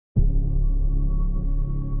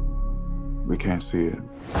We can't see it.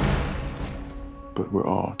 But we're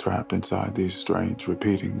all trapped inside these strange,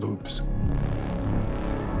 repeating loops.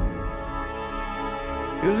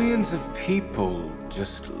 Billions of people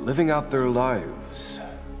just living out their lives.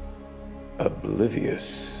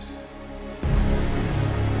 Oblivious.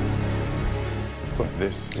 But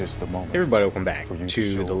this is the moment. Hey everybody, welcome back for you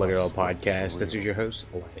to the show Look It us All what's podcast. This is real. your host,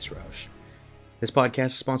 Elias Roush. This podcast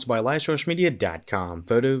is sponsored by EliasRoushMedia.com,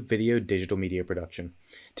 photo, video, digital media production.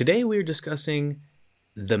 Today we are discussing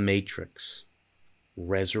The Matrix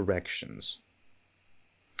Resurrections.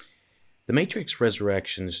 The Matrix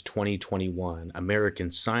Resurrections 2021 American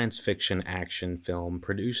science fiction action film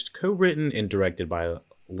produced, co-written, and directed by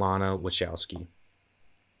Lana Wachowski.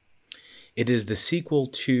 It is the sequel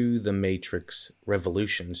to The Matrix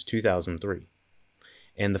Revolutions 2003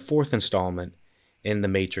 and the fourth installment in the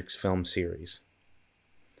Matrix film series.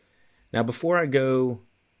 Now, before I go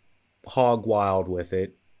hog wild with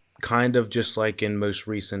it, kind of just like in most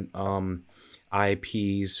recent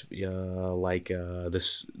IPs, like the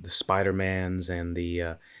Spider-Mans and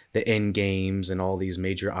the Endgames and all these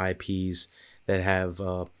major IPs that have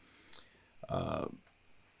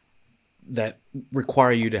that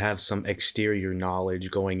require you to have some exterior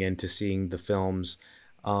knowledge going into seeing the films.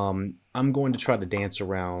 I'm going to try to dance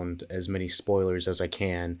around as many spoilers as I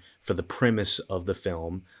can for the premise of the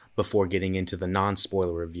film before getting into the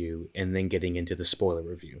non-spoiler review and then getting into the spoiler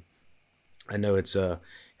review. I know it's a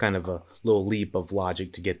kind of a little leap of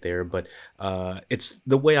logic to get there, but it's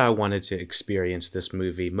the way I wanted to experience this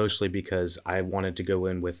movie, mostly because I wanted to go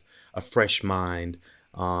in with a fresh mind,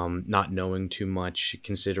 not knowing too much,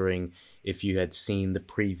 considering if you had seen the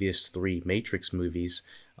previous three Matrix movies,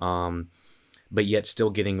 but yet still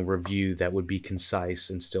getting a review that would be concise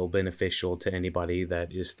and still beneficial to anybody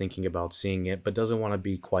that is thinking about seeing it, but doesn't want to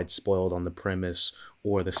be quite spoiled on the premise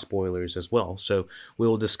or the spoilers as well. So we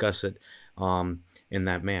will discuss it in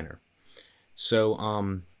that manner.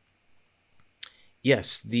 So,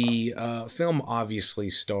 yes, the film obviously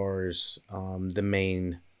stars the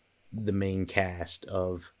main cast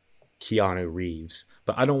of Keanu Reeves,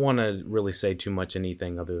 but I don't want to really say too much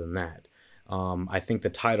anything other than that. I think the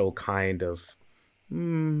title kind of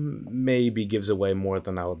maybe gives away more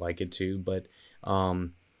than I would like it to, but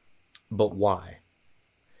why?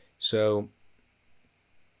 So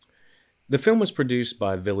the film was produced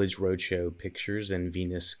by Village Roadshow Pictures and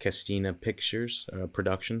Venus Castina Pictures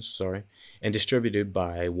Productions, and distributed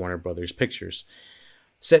by Warner Brothers Pictures.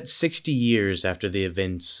 Set 60 years after the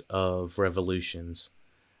events of Revolutions,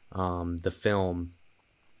 the film.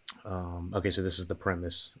 Okay, so this is the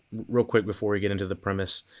premise. Real quick before we get into the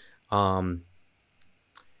premise,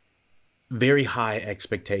 very high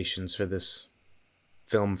expectations for this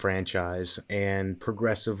film franchise, and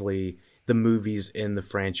progressively the movies in the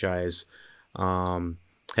franchise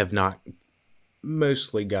have not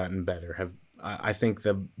mostly gotten better. I think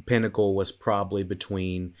the pinnacle was probably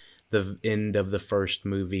between the end of the first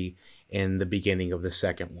movie and the beginning of the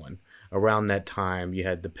second one. Around that time, you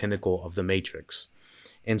had the pinnacle of the Matrix.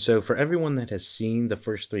 And so for everyone that has seen the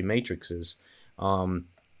first three Matrixes,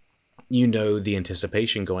 you know the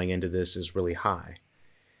anticipation going into this is really high.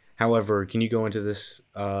 However, can you go into this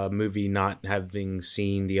movie not having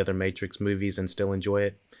seen the other Matrix movies and still enjoy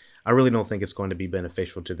it? I really don't think it's going to be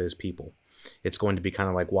beneficial to those people. It's going to be kind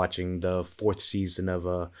of like watching the fourth season of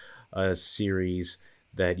a series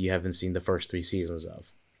that you haven't seen the first three seasons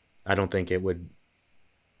of. I don't think it would,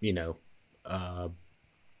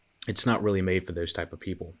 it's not really made for those type of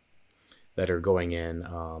people that are going in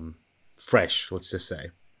fresh, let's just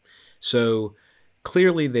say. So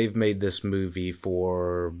clearly they've made this movie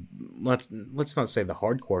for, let's not say the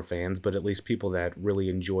hardcore fans, but at least people that really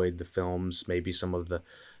enjoyed the films, maybe some of the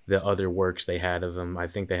other works they had of them. I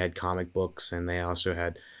think they had comic books, and they also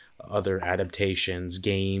had other adaptations,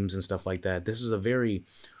 games, and stuff like that. This is a very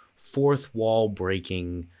fourth wall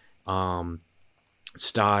breaking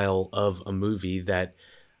style of a movie that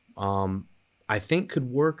I think could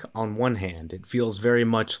work on one hand. It feels very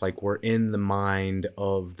much like we're in the mind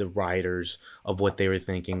of the writers of what they were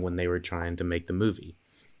thinking when they were trying to make the movie.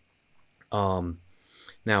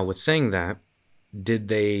 Now, with saying that, did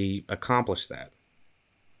they accomplish that?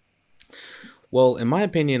 Well, in my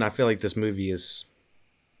opinion, I feel like this movie is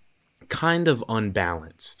kind of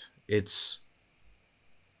unbalanced. It's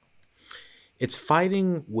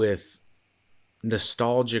fighting with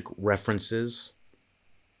nostalgic references,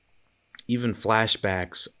 even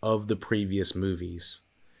flashbacks of the previous movies,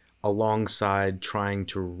 alongside trying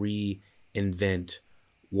to reinvent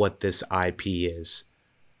what this IP is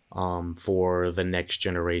for the next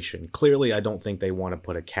generation. Clearly, I don't think they want to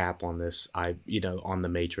put a cap on this, on the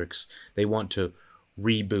Matrix. They want to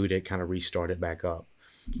reboot it, kind of restart it back up.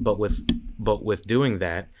 But with doing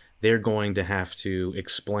that, they're going to have to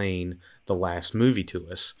explain the last movie to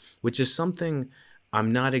us, which is something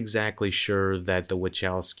I'm not exactly sure that the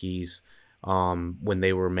Wachowskis, when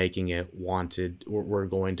they were making it, wanted or were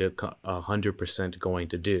going to 100% going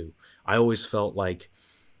to do. I always felt like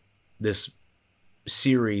this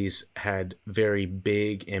series had very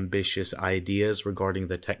big, ambitious ideas regarding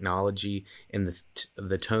the technology and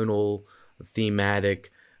the tonal,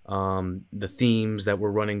 thematic, the themes that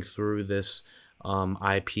were running through this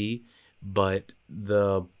IP. But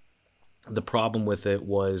the problem with it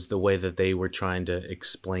was the way that they were trying to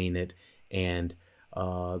explain it and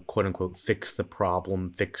quote unquote fix the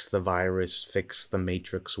problem, fix the virus, fix the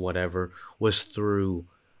Matrix, whatever, was through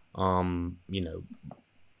you know,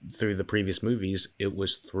 through the previous movies. It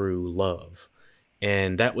was through love.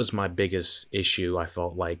 And that was my biggest issue, I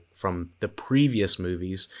felt like, from the previous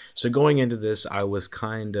movies. So going into this, I was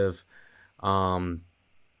kind of I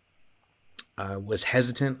was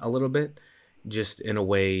hesitant a little bit, just in a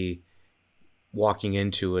way, walking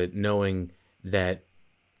into it, knowing that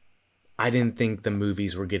I didn't think the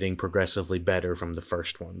movies were getting progressively better from the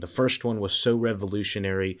first one. The first one was so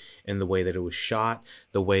revolutionary in the way that it was shot,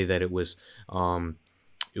 the way that it was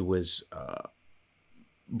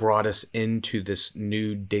brought us into this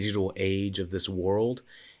new digital age of this world.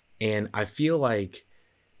 And I feel like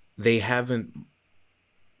they haven't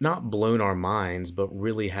not blown our minds, but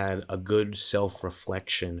really had a good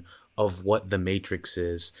self-reflection of what the Matrix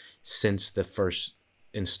is since the first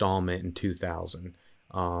installment in 2000.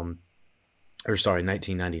 Or sorry,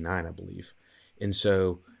 1999, I believe. And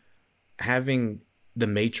so having the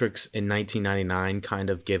Matrix in 1999 kind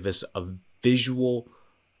of give us a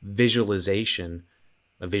visualization,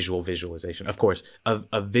 of course,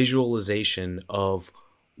 a visualization of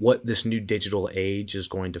what this new digital age is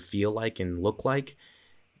going to feel like and look like.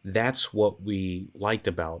 That's what we liked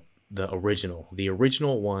about the original. The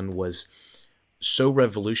original one was so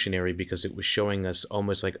revolutionary because it was showing us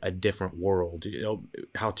almost like a different world. You know,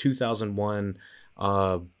 how 2001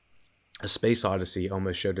 A Space Odyssey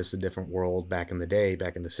almost showed us a different world back in the day,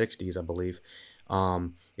 back in the 60s, I believe.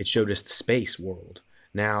 It showed us the space world.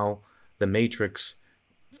 Now, The Matrix,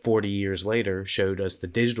 40 years later, showed us the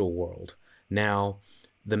digital world. Now,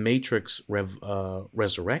 The Matrix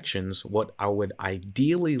Resurrections, what I would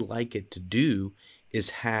ideally like it to do is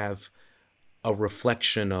have a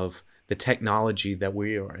reflection of the technology that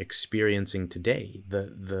we are experiencing today,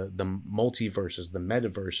 the multiverses, the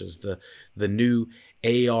metaverses, the new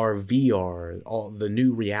AR, VR, all the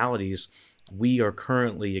new realities we are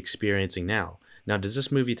currently experiencing now. Now, does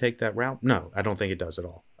this movie take that route? No, I don't think it does at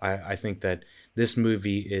all. I think that this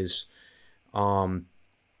movie is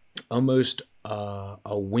almost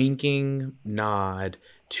a winking nod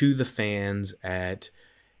to the fans at,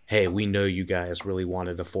 hey, we know you guys really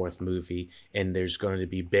wanted a fourth movie and there's going to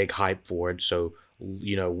be big hype for it. So,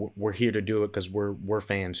 you know, we're here to do it because we're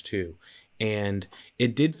fans too. And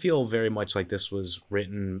it did feel very much like this was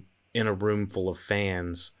written in a room full of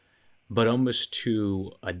fans, but almost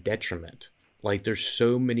to a detriment. Like, there's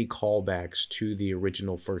so many callbacks to the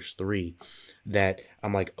original first three that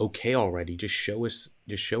I'm like, okay, already, just show us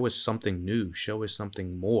something new, show us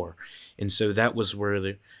something more. And so that was where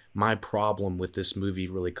my problem with this movie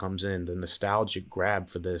really comes in. The nostalgic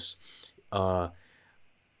grab for this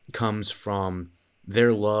comes from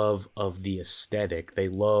their love of the aesthetic. They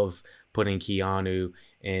love putting Keanu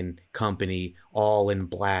and company all in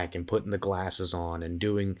black and putting the glasses on and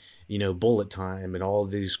doing, you know, bullet time and all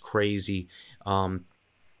of these crazy,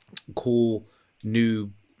 cool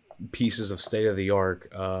new pieces of state-of-the-art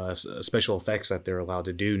special effects that they're allowed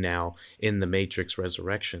to do now in the Matrix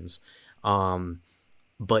Resurrections.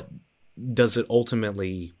 But does it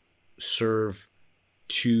ultimately serve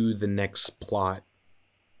to the next plot?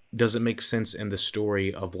 Does it make sense in the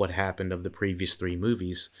story of what happened of the previous three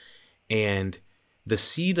movies? And the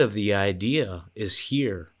seed of the idea is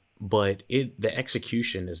here, but the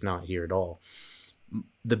execution is not here at all.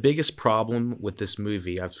 The biggest problem with this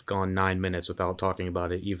movie, I've gone 9 minutes without talking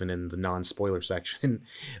about it, even in the non-spoiler section,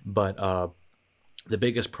 but the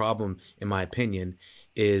biggest problem, in my opinion,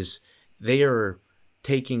 is they are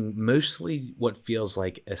taking mostly what feels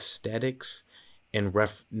like aesthetics and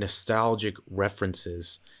nostalgic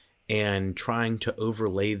references and trying to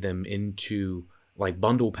overlay them into, like,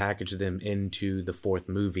 bundle package them into the fourth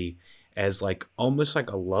movie as like almost like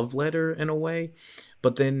a love letter in a way.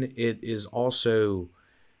 But then it is also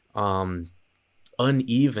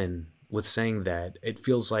uneven with saying that. It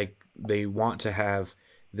feels like they want to have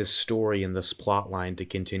this story and this plot line to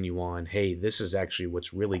continue on. Hey, this is actually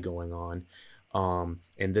what's really going on. and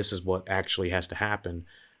this is what actually has to happen.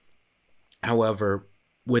 However,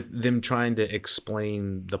 with them trying to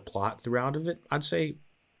explain the plot throughout of it, I'd say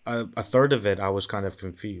a third of it I was kind of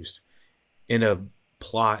confused in a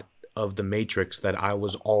plot of the Matrix that I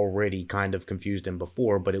was already kind of confused in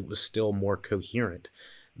before, but it was still more coherent.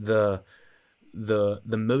 The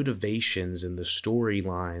the motivations and the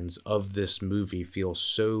storylines of this movie feel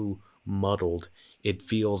so muddled. It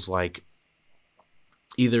feels like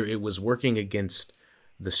either it was working against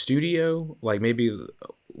the studio, like maybe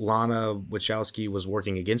Lana Wachowski was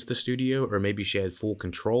working against the studio, or maybe she had full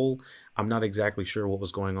control. I'm not exactly sure what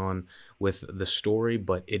was going on with the story,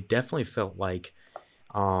 but it definitely felt like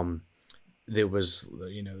um, there was,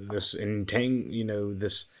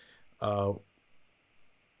 uh,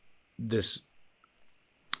 this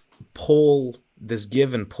pull, this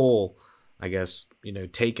give and pull, I guess,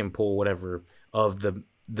 take and pull, whatever, of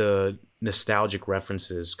the nostalgic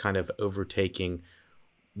references kind of overtaking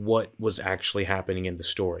what was actually happening in the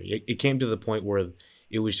story. It came to the point where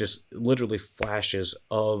it was just literally flashes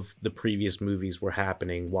of the previous movies were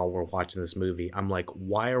happening while we're watching this movie. I'm like,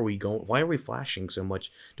 why are we flashing so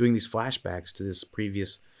much, doing these flashbacks to this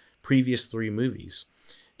previous three movies,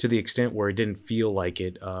 to the extent where it didn't feel like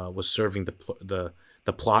it was serving the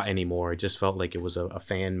plot anymore. It just felt like it was a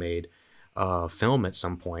fan made film at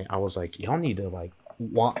some point. I was like, y'all need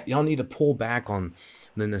to pull back on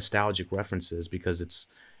the nostalgic references, because it's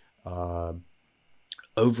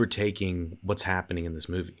overtaking what's happening in this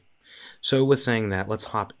movie. So with saying that, let's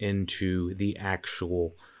hop into the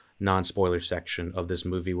actual non-spoiler section of this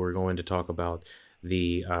movie. We're going to talk about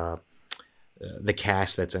the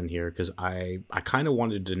cast that's in here, because I kind of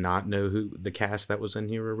wanted to not know who the cast that was in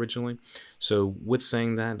here originally. So with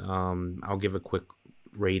saying that, I'll give a quick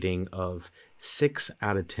rating of 6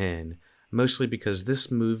 out of 10, mostly because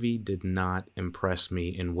this movie did not impress me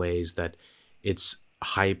in ways that its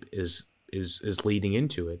hype is leading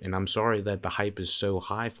into it. And I'm sorry that the hype is so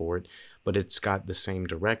high for it, but it's got the same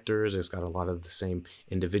directors, it's got a lot of the same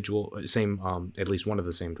at least one of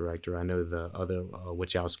the same director. I know the other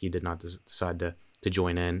Wachowski did not decide to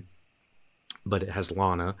join in, but it has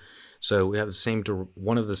Lana. So we have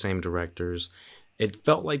one of the same directors. It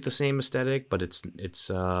felt like the same aesthetic, but it's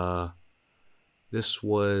this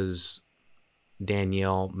was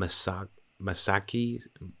Danielle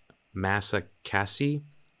Masakasi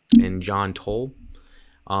and John Toll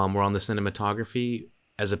were on the cinematography,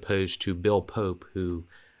 as opposed to Bill Pope, who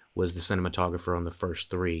was the cinematographer on the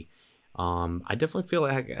first three. I definitely feel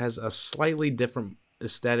like it has a slightly different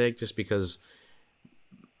aesthetic, just because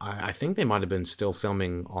I think they might have been still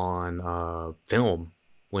filming on film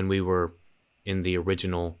when we were in the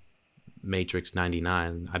original Matrix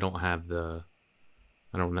 99. I don't have that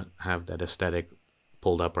aesthetic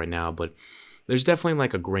pulled up right now, but there's definitely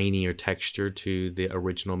like a grainier texture to the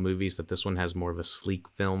original movies, that this one has more of a sleek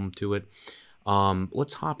film to it.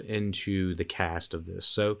 Let's hop into the cast of this.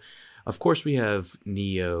 So, of course, we have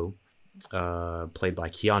Neo, played by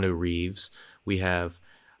Keanu Reeves. We have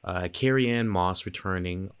Carrie-Anne Moss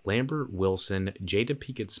returning, Lambert Wilson, Jada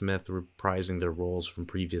Pinkett Smith reprising their roles from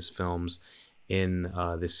previous films in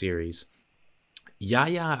this series,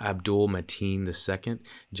 Yahya Abdul-Mateen II,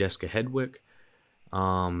 Jessica Henwick,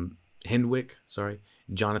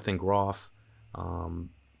 Jonathan Groff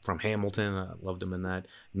from Hamilton. I loved him in that.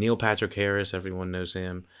 Neil Patrick Harris, everyone knows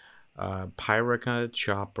him. Priyanka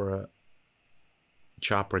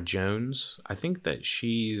Chopra Jones. I think that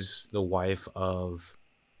she's the wife of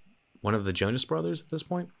one of the Jonas Brothers at this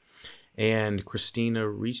point. And Christina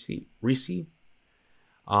Ricci.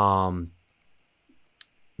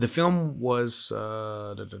 The film was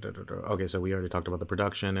okay, so we already talked about the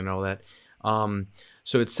production and all that.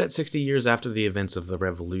 So it's set 60 years after the events of the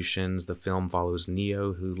revolutions. The film follows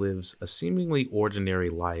Neo, who lives a seemingly ordinary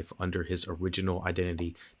life under his original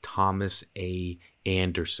identity, Thomas A.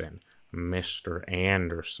 Anderson, Mr.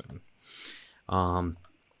 Anderson.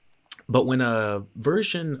 But when a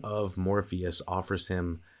version of Morpheus offers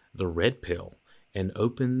him the red pill and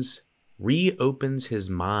reopens his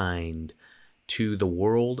mind to the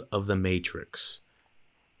world of the Matrix,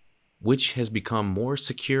 which has become more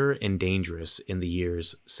secure and dangerous in the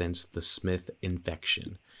years since the Smith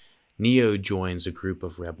infection, Neo joins a group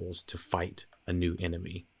of rebels to fight a new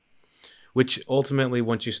enemy. Which ultimately,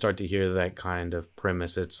 once you start to hear that kind of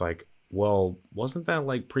premise, it's like, well, wasn't that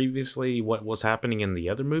like previously what was happening in the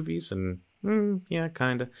other movies? And yeah,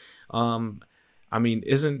 kind of. I mean,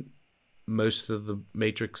 isn't most of the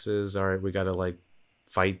Matrixes, all right, we got to like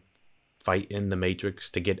fight in the Matrix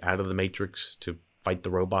to get out of the Matrix, to fight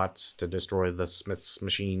the robots, to destroy the Smith's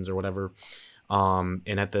machines or whatever. And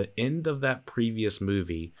at the end of that previous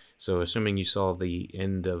movie, so assuming you saw the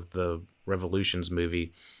end of the Revolutions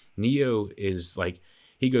movie, Neo is like,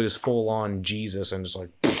 he goes full on Jesus and just like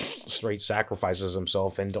straight sacrifices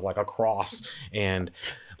himself into like a cross, and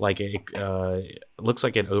like it looks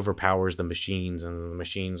like it overpowers the machines, and the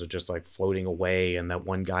machines are just like floating away, and that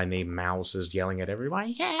one guy named Mouse is yelling at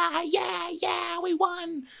everybody, yeah, yeah, yeah, we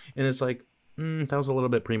won. And it's like, that was a little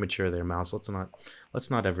bit premature there, Mouse.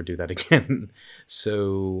 Let's not ever do that again.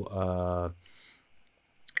 So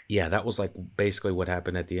yeah, that was like basically what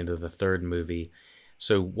happened at the end of the third movie.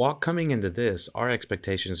 So coming into this, our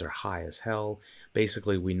expectations are high as hell.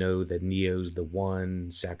 Basically, we know that Neo's the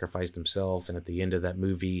one, sacrificed himself, and at the end of that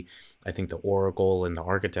movie, I think the Oracle and the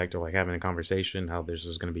Architect are like having a conversation how there's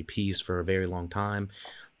just going to be peace for a very long time,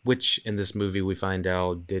 which in this movie we find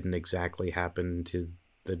out didn't exactly happen to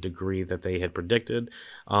the degree that they had predicted.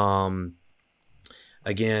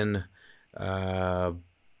 Again,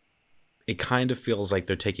 it kind of feels like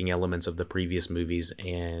they're taking elements of the previous movies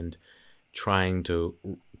and trying to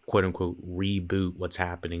quote unquote reboot what's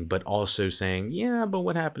happening, but also saying, yeah, but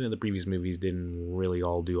what happened in the previous movies didn't really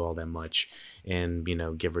all do all that much, and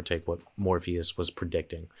give or take what Morpheus was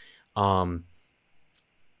predicting.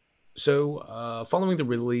 So following the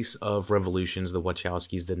release of Revolutions, the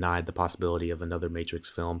Wachowskis denied the possibility of another Matrix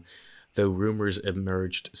film, though rumors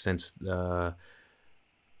emerged since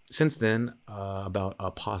then about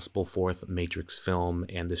a possible fourth Matrix film,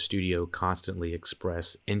 and the studio constantly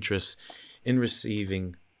expressed interest in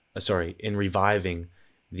reviving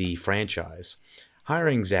the franchise,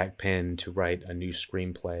 hiring Zach Penn to write a new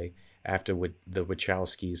screenplay after the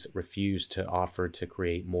Wachowskis refused to offer to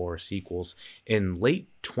create more sequels. In late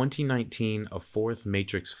 2019, a fourth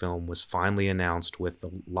Matrix film was finally announced, with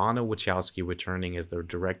Lana Wachowski returning as the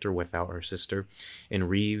director without her sister, and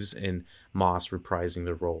Reeves and Moss reprising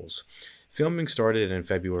their roles. Filming started in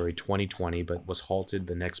February 2020, but was halted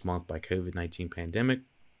the next month by COVID-19 pandemic.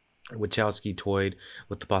 Wachowski toyed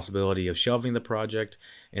with the possibility of shelving the project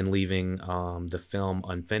and leaving the film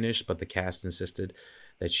unfinished, but the cast insisted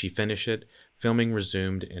that she finish it. Filming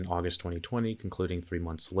resumed in August 2020, concluding 3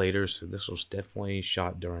 months later. So this was definitely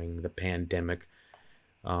shot during the pandemic.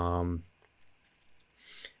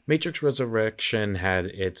 Matrix Resurrection had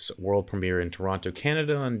its world premiere in Toronto,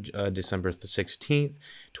 Canada on December 16th,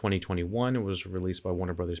 2021. It was released by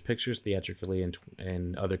Warner Brothers Pictures theatrically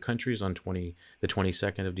in other countries on the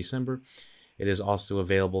 22nd of December. It is also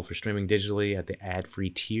available for streaming digitally at the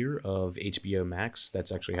ad-free tier of HBO Max.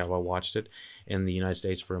 That's actually how I watched it in the United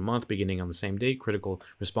States for a month, beginning on the same date. Critical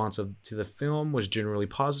response to the film was generally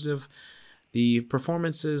positive. The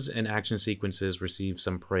performances and action sequences received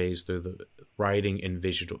some praise, though the writing and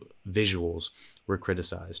visuals were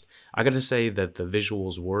criticized. I got to say that the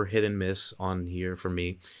visuals were hit and miss on here for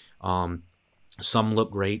me. Some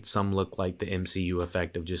look great, some look like the MCU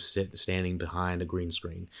effect of just standing behind a green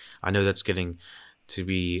screen. I know that's getting to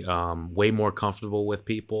be way more comfortable with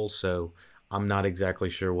people, so I'm not exactly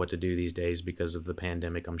sure what to do these days because of the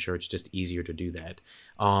pandemic. I'm sure it's just easier to do that.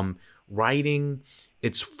 Writing,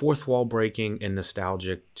 it's fourth wall breaking and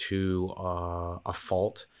nostalgic to a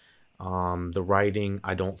fault. The writing,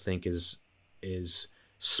 I don't think is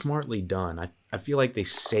smartly done. I feel like they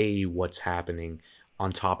say what's happening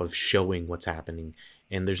on top of showing what's happening,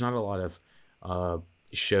 and there's not a lot of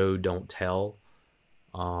show don't tell.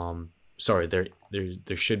 Sorry, there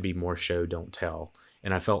should be more show don't tell,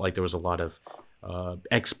 and I felt like there was a lot of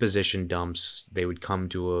exposition dumps. They would come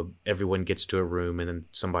to everyone gets to a room, and then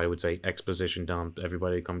somebody would say exposition dump.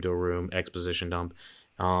 Everybody would come to a room, exposition dump,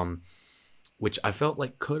 which I felt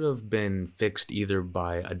like could have been fixed either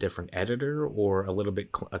by a different editor or a little bit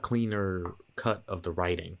a cleaner cut of the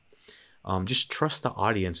writing. Just trust the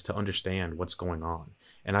audience to understand what's going on.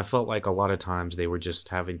 And I felt like a lot of times they were just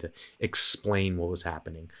having to explain what was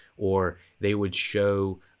happening, or they would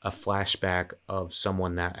show a flashback of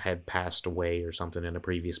someone that had passed away or something in a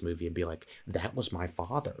previous movie and be like, that was my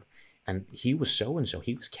father, and he was so-and-so,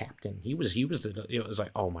 he was captain, he was it was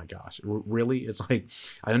like, oh my gosh, really? It's like,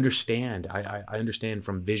 I understand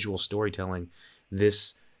from visual storytelling,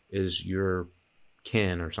 this is your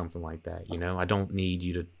kin or something like that. I don't need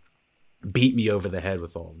you to beat me over the head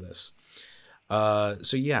with all of this.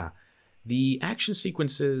 So yeah, the action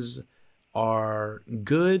sequences are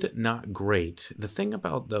good, not great. The thing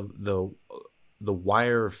about the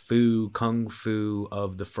wire fu kung fu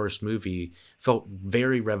of the first movie felt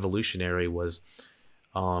very revolutionary was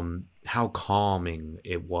how calming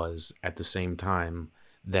it was at the same time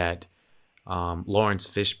that Lawrence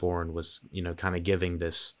Fishburne was kind of giving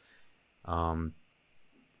this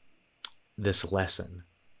this lesson.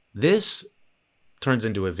 This turns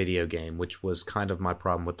into a video game, which was kind of my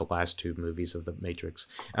problem with the last two movies of the Matrix.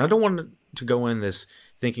 And I don't want to go in this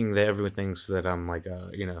thinking that everyone thinks that I'm like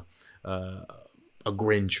a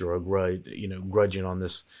Grinch or a grudging on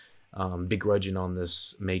this, begrudging on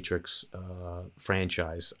this Matrix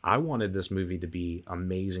franchise. I wanted this movie to be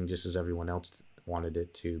amazing, just as everyone else wanted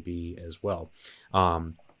it to be as well.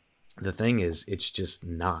 The thing is, it's just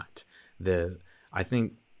not. I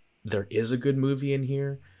think there is a good movie in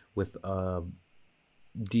here with a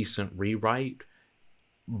decent rewrite,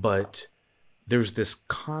 but there's this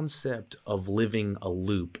concept of living a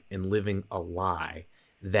loop and living a lie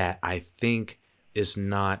that I think is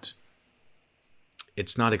not,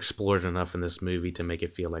 it's not explored enough in this movie to make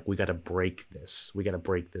it feel like we got to break this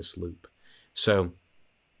loop. So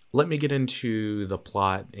let me get into the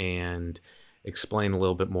plot and explain a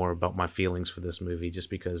little bit more about my feelings for this movie, just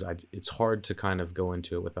because it's hard to kind of go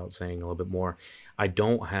into it without saying a little bit more. I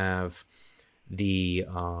don't have the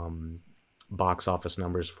box office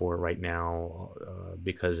numbers for it right now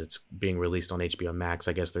because it's being released on HBO Max.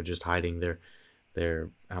 I guess they're just hiding their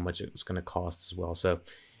how much it's going to cost as well. So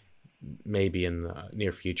maybe in the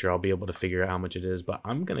near future I'll be able to figure out how much it is, but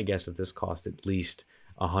I'm going to guess that this cost at least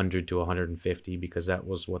 100 to 150, because that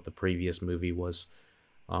was what the previous movie was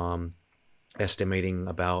estimating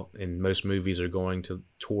about, and most movies are going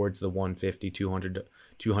towards the 150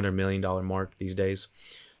 $200 million mark these days.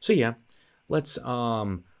 So yeah, let's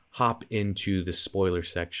hop into the spoiler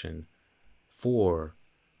section for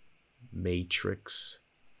Matrix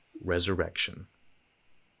Resurrection.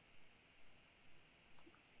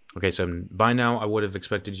 Okay, so by now I would have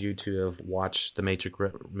expected you to have watched the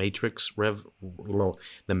Matrix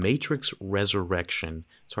Resurrection.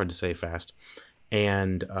 It's hard to say fast.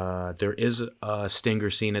 And there is a stinger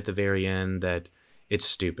scene at the very end that it's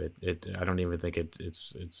stupid. I don't even think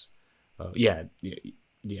it's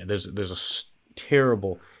There's a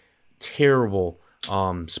terrible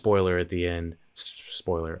spoiler at the end.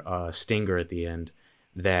 Stinger at the end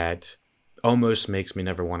that almost makes me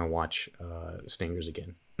never want to watch stingers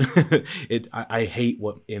again. I hate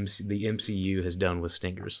what the MCU has done with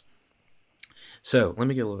stingers. So let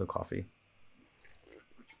me get a little coffee.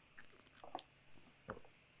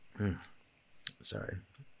 Sorry,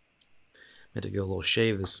 I had to get a little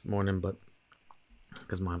shave this morning, but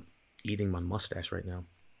because I'm eating my mustache right now.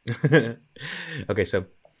 Okay, so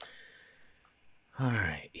all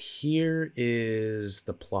right, here is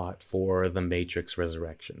the plot for the Matrix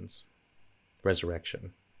Resurrection.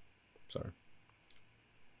 Sorry.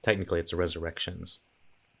 Technically, it's a Resurrections.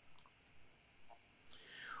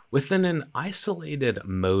 Within an isolated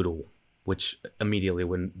modal, which immediately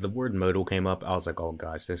when the word modal came up, I was like, oh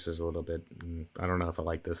gosh, this is a little bit, I don't know if I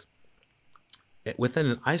like this. Within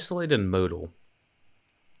an isolated modal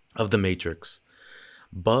of the Matrix,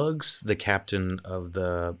 Bugs, the captain of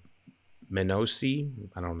the Menosi,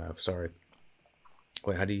 I don't know, sorry.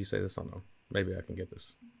 Wait, how do you say this? I don't know. Maybe I can get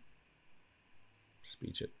this.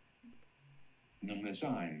 Speech it.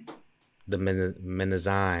 The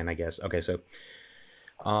Menazine, I guess. Okay, so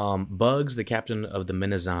Bugs, the captain of the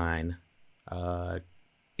Menazine,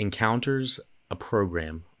 encounters a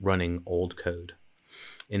program running old code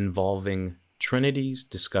involving Trinity's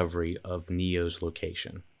discovery of Neo's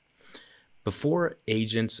location. Before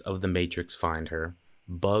agents of the Matrix find her,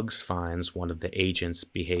 Bugs finds one of the agents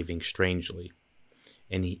behaving strangely,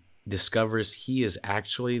 and he discovers he is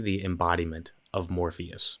actually the embodiment of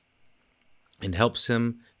Morpheus, and helps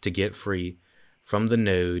him to get free from the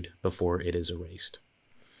node before it is erased.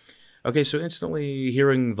 Okay, so instantly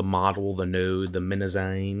hearing the model, the node, the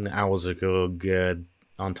Menazine, I was like, oh god.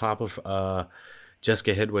 On top of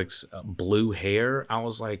Jessica Hedwig's blue hair, I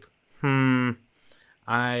was like,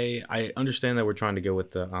 I understand that we're trying to go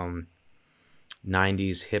with the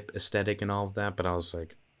 90s hip aesthetic and all of that, but I was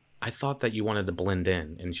like, I thought that you wanted to blend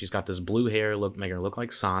in, and she's got this blue hair, making her look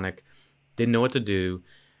like Sonic. Didn't know what to do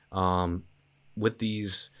with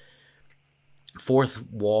these fourth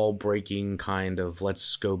wall breaking kind of,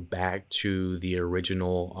 let's go back to the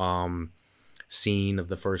original scene of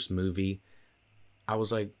the first movie. I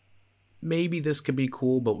was like, maybe this could be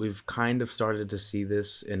cool, but we've kind of started to see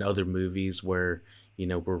this in other movies where, you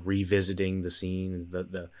know, we're revisiting the scene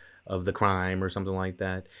of the crime or something like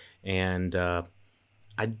that. And I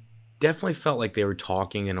definitely felt like they were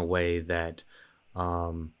talking in a way that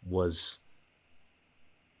was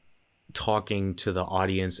talking to the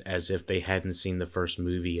audience as if they hadn't seen the first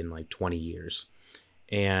movie in like 20 years.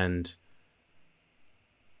 And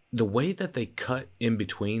the way that they cut in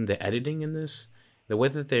between, the editing in this, the way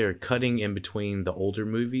that they are cutting in between the older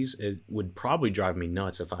movies, it would probably drive me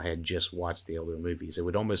nuts if I had just watched the older movies. It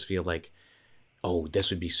would almost feel like oh, this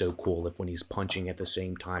would be so cool if when he's punching at the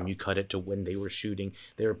same time, you cut it to when they were shooting,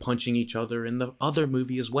 they were punching each other in the other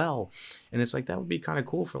movie as well. And it's like, that would be kind of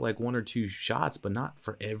cool for like one or two shots, but not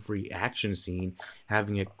for every action scene,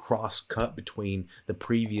 having it cross cut between the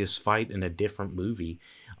previous fight in a different movie.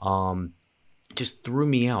 Just threw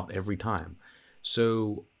me out every time.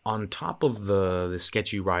 So on top of the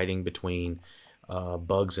sketchy writing between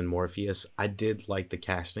Bugs and Morpheus, I did like the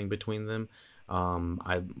casting between them. I'm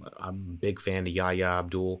a big fan of Yahya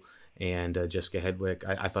Abdul and Jessica Hedwig.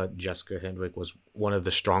 I thought Jessica Hedwig was one of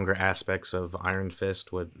the stronger aspects of Iron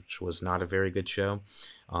Fist, which was not a very good show.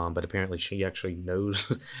 But apparently she actually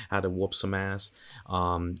knows how to whoop some ass.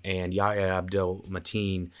 And Yahya Abdul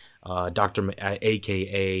Mateen, Dr.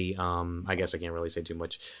 AKA, I guess I can't really say too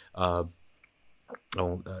much.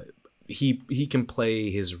 He can play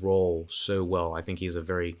his role so well. I think he's a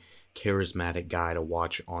very charismatic guy to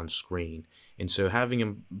watch on screen. And so having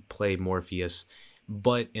him play Morpheus,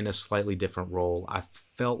 but in a slightly different role, I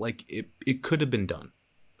felt like it could have been done.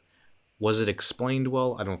 Was it explained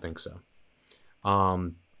well? I don't think so.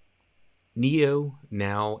 Neo,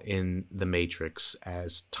 now in The Matrix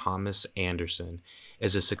as Thomas Anderson,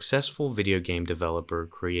 is a successful video game developer,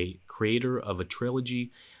 creator of a trilogy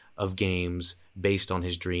of games based on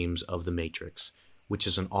his dreams of The Matrix, which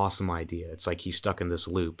is an awesome idea. It's like he's stuck in this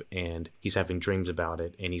loop and he's having dreams about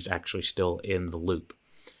it and he's actually still in the loop.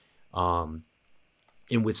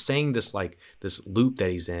 And with saying this, like this loop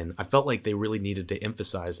that he's in, I felt like they really needed to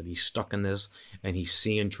emphasize that he's stuck in this and he's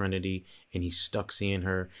seeing Trinity and he's stuck seeing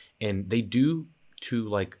her. And they do to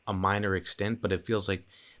like a minor extent, but it feels like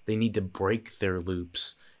they need to break their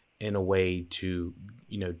loops in a way to,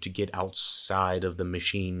 to get outside of the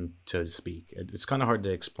machine, so to speak. It's kind of hard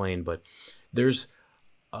to explain, but there's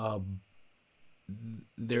a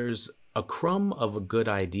crumb of a good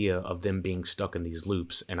idea of them being stuck in these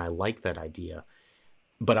loops, and I like that idea.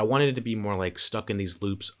 But I wanted it to be more like stuck in these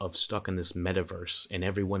loops of stuck in this metaverse, and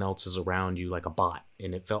everyone else is around you like a bot.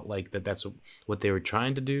 And it felt like that's what they were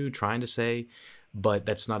trying to do, trying to say, but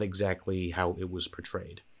that's not exactly how it was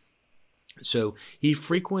portrayed. So he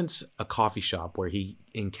frequents a coffee shop where he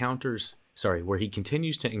continues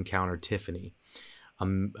to encounter Tiffany,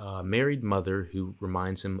 a married mother who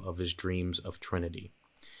reminds him of his dreams of Trinity.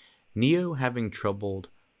 Neo having trouble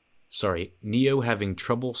separating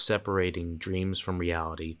dreams from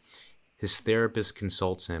reality, his therapist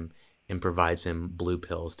consults him and provides him blue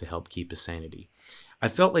pills to help keep his sanity. I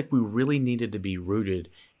felt like we really needed to be rooted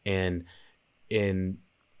in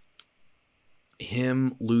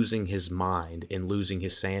him losing his mind and losing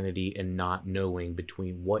his sanity and not knowing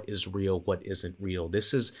between what is real, what isn't real.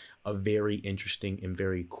 This is a very interesting and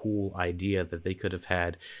very cool idea that they could have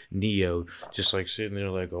had Neo just like sitting there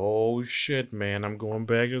like, oh shit, man, I'm going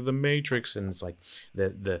back to the Matrix. And it's like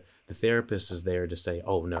the therapist is there to say,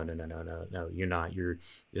 oh, no, you're not.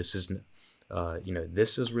 This is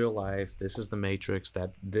real life. This is the Matrix.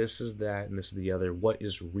 This is that, and this is the other. What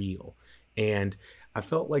is real? And I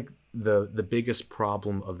felt like the biggest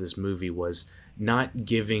problem of this movie was not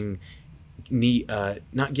giving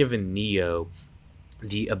Neo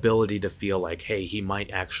the ability to feel like, hey, he might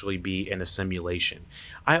actually be in a simulation.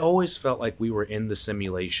 I always felt like we were in the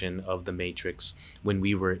simulation of the Matrix when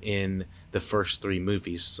we were in the first three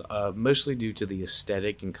movies, mostly due to the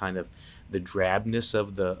aesthetic and kind of the drabness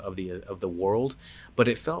of the world. But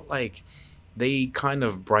it felt like they kind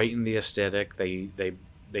of brightened the aesthetic.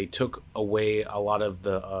 They took away a lot of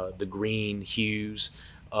the green hues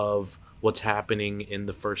of what's happening in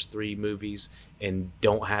the first three movies and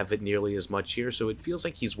don't have it nearly as much here. So it feels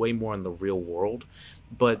like he's way more in the real world.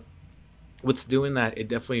 But what's doing that, it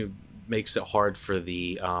definitely makes it hard for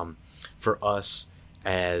for us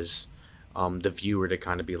as the viewer to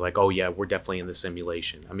kind of be like, oh yeah, we're definitely in the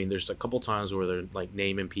simulation. I mean, there's a couple times where they're like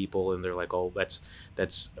naming people and they're like, oh, that's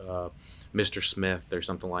Mr. Smith or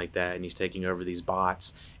something like that, and he's taking over these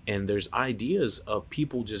bots. And there's ideas of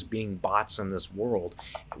people just being bots in this world,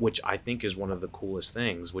 which I think is one of the coolest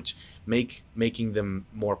things, which making them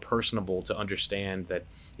more personable to understand that,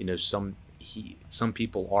 some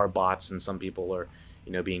people are bots and some people are,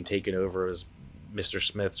 being taken over as Mr.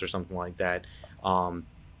 Smiths or something like that.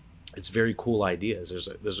 It's very cool ideas.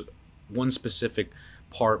 There's one specific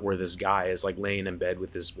part where this guy is like laying in bed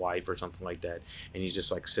with his wife or something like that, and he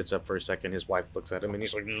just like sits up for a second. His wife looks at him and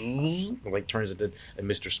he's like turns into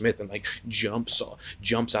Mr. Smith and like jumps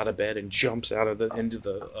out of bed and jumps out of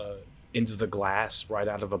into the glass right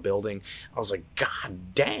out of a building. I was like,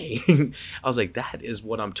 God dang. I was like, that is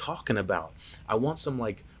what I'm talking about. I want some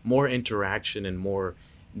like more interaction and more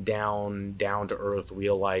down to earth,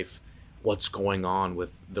 real life, what's going on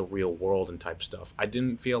with the real world and type stuff. I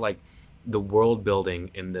didn't feel like the world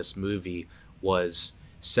building in this movie was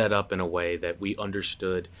set up in a way that we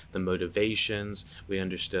understood the motivations, we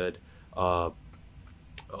understood uh,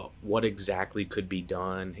 what exactly could be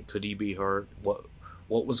done. Could he be hurt? What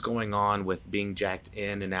was going on with being jacked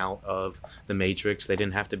in and out of the Matrix? They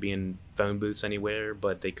didn't have to be in phone booths anywhere,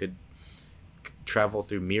 but they could travel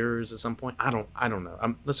through mirrors at some point. I don't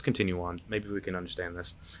know. Let's continue on. Maybe we can understand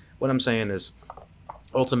this. What I'm saying is,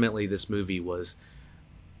 ultimately, this movie was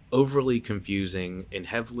overly confusing and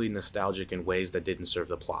heavily nostalgic in ways that didn't serve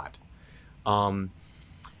the plot. Um,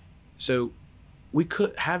 so we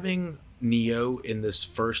could having Neo in this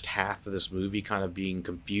first half of this movie kind of being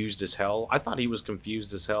confused as hell. I thought he was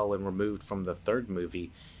confused as hell and removed from the third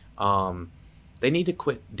movie. Um, they need to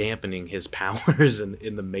quit dampening his powers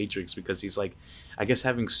in the Matrix, because he's like, I guess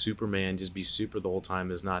having Superman just be super the whole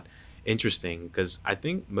time is not interesting, because I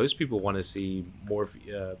think most people want to see more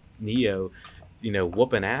Neo,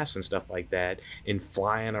 whooping ass and stuff like that, and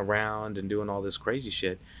flying around and doing all this crazy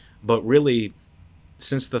shit. But really,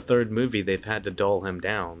 since the third movie, they've had to dull him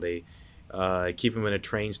down. They keep him in a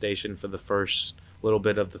train station for the first little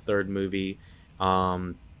bit of the third movie.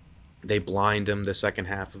 Um, they blind him the second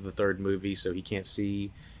half of the third movie, so he can't see.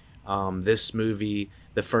 This movie,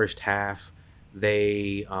 the first half,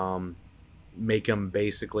 they make him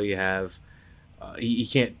basically have he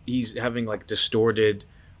can't. He's having like distorted.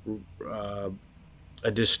 Uh, a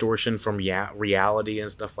distortion from reality and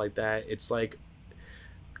stuff like that. It's like,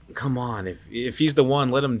 come on, if he's the one,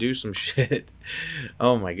 let him do some shit.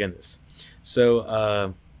 Oh my goodness.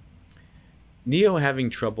 So Neo having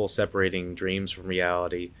trouble separating dreams from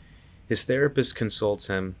reality, his therapist consults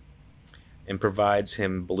him and provides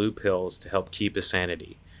him blue pills to help keep his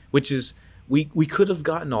sanity, which is, we could have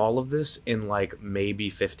gotten all of this in like maybe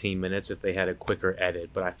 15 minutes if they had a quicker edit,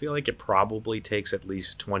 but I feel like it probably takes at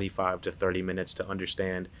least 25 to 30 minutes to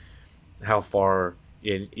understand how far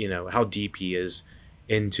in, how deep he is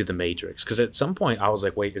into the Matrix. Because at some point I was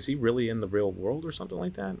like, wait, is he really in the real world or something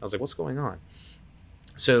like that? I was like, what's going on?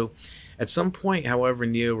 So at some point, however,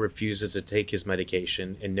 Neo refuses to take his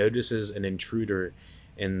medication and notices an intruder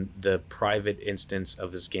in the private instance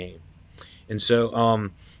of his game. And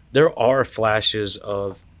so there are flashes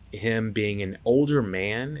of him being an older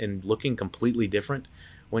man and looking completely different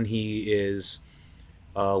when he is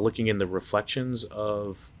looking in the reflections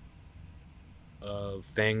of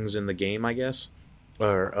things in the game, I guess,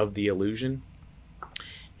 or of the illusion.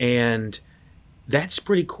 And that's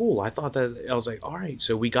pretty cool. I thought that, I was like, all right,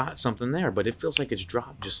 so we got something there, but it feels like it's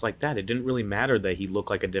dropped just like that. It didn't really matter that he looked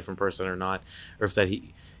like a different person or not, or if that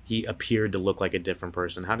he appeared to look like a different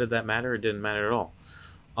person. How did that matter? It didn't matter at all.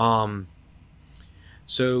 Um,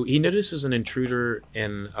 so he notices an intruder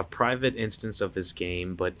in a private instance of his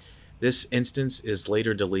game, but this instance is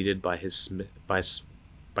later deleted by by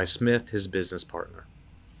Smith, his business partner,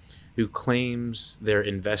 who claims they're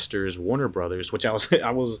investors, Warner Brothers, which I was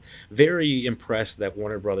I was very impressed that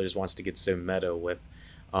Warner Brothers wants to get so meta with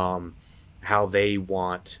how they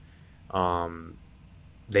want.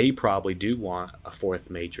 They probably do want a fourth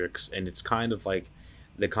Matrix, and it's kind of like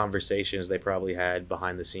the conversations they probably had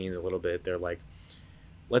behind the scenes a little bit. They're like,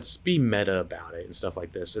 let's be meta about it and stuff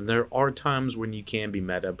like this. And there are times when you can be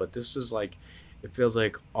meta, but this is like, it feels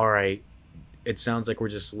like, all right, it sounds like we're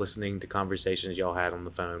just listening to conversations y'all had on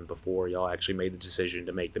the phone before y'all actually made the decision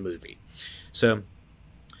to make the movie. So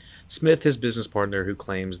Smith, his business partner, who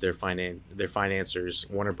claims their financiers,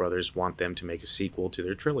 Warner Brothers, want them to make a sequel to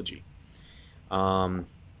their trilogy.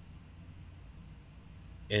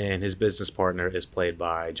 And his business partner is played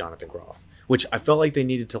by Jonathan Groff, which I felt like they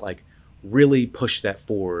needed to like really push that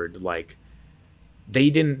forward. Like, they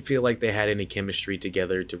didn't feel like they had any chemistry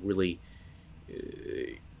together to really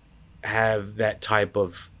have that type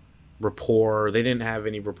of rapport. They didn't have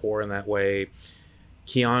any rapport in that way.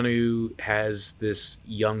 Keanu has this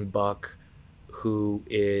young buck who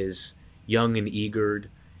is young and eager.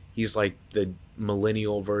 He's like the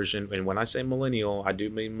millennial version. And when I say millennial, I do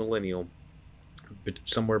mean millennial.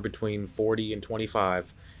 Somewhere between 40 and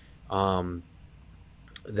 25.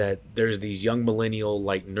 That there's these young millennial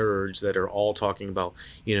like nerds that are all talking about,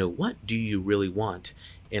 what do you really want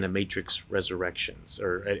in a Matrix Resurrections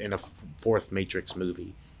or in a fourth Matrix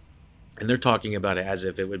movie? And they're talking about it as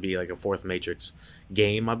if it would be like a fourth Matrix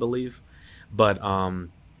game, I believe. But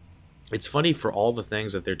it's funny, for all the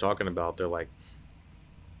things that they're talking about. They're like,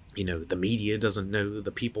 the media doesn't know,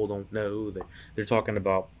 the people don't know. They're talking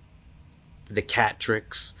about the cat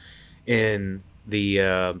tricks in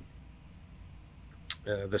the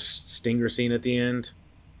stinger scene at the end.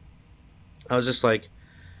 I was just like,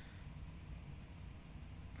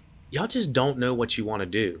 y'all just don't know what you want to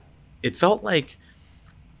do. It felt like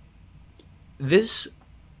This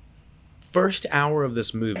first hour of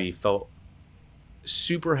this movie felt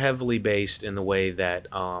super heavily based in the way that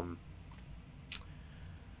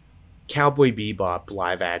Cowboy Bebop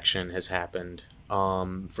live action has happened.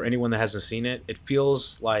 For anyone that hasn't seen it, it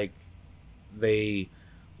feels like they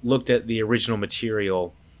looked at the original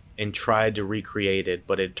material and tried to recreate it,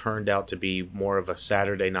 but it turned out to be more of a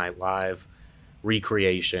Saturday Night Live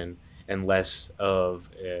recreation and less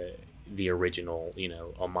of the original,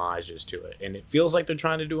 homages to it. And it feels like they're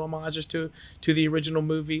trying to do homages to the original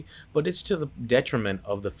movie, but it's to the detriment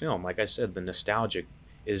of the film. Like I said, the nostalgia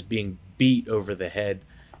is being beat over the head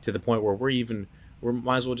to the point where we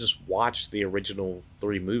might as well just watch the original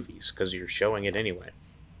 3 movies because you're showing it anyway.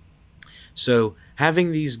 So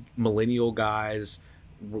having these millennial guys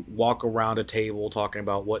walk around a table talking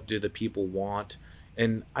about what do the people want,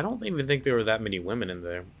 and I don't even think there were that many women in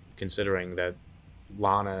there, considering that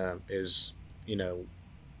Lana is,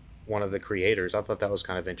 one of the creators. I thought that was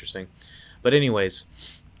kind of interesting. But anyways,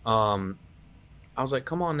 I was like,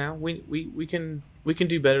 come on now, we can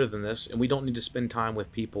do better than this, and we don't need to spend time with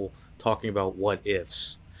people talking about what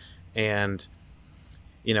ifs. And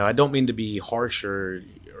I don't mean to be harsh or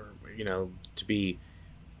to be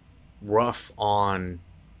rough on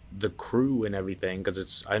the crew and everything,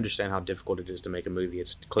 because I understand how difficult it is to make a movie.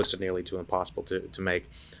 It's close to nearly to impossible to make.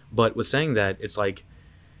 But with saying that, it's like,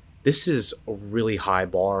 this is a really high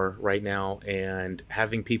bar right now, and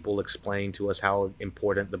having people explain to us how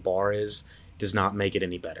important the bar is does not make it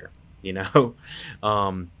any better.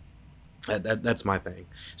 That's my thing.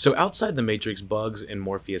 So outside the Matrix, Bugs and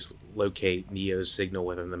Morpheus locate Neo's signal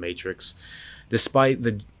within the Matrix, despite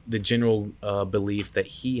the general belief that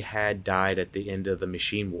he had died at the end of the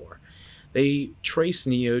Machine War. They trace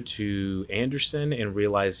Neo to Anderson and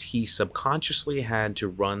realize he subconsciously had to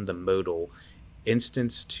run the modal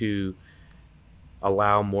instance to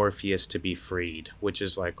allow Morpheus to be freed, which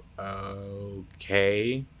is like,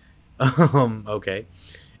 okay. Okay.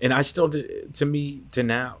 And I still, to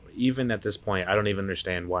now, even at this point, I don't even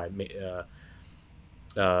understand why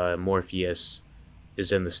Morpheus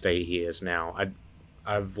is in the state he is now.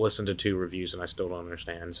 I've listened to 2 reviews and I still don't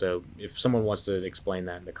understand. So if someone wants to explain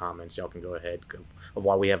that in the comments, y'all can go ahead, of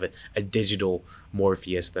why we have a digital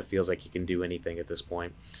Morpheus that feels like he can do anything at this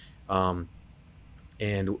point.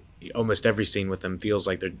 And almost every scene with him feels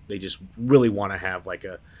like they just really want to have like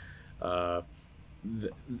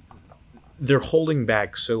they're holding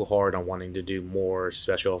back so hard on wanting to do more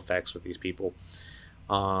special effects with these people.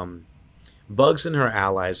 Bugs and her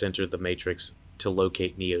allies enter the Matrix to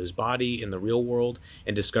locate Neo's body in the real world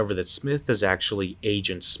and discover that Smith is actually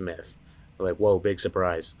Agent Smith. They're like, whoa, big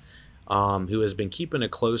surprise. Who has been keeping a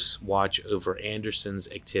close watch over Anderson's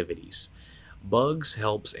activities. Bugs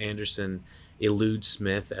helps Anderson elude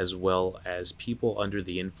Smith as well as people under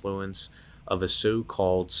the influence of a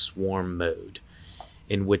so-called swarm mode,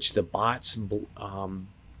 in which the bots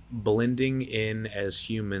blending in as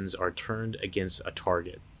humans are turned against a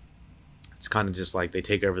target. It's kind of just like they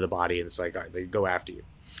take over the body and it's like, all right, they go after you.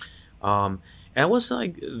 And I was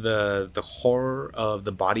like, the horror of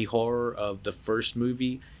the body horror of the first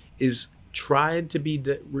movie is tried to be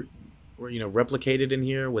replicated in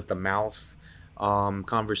here with the mouth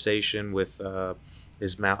conversation with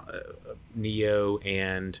his mouth, Neo,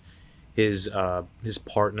 and his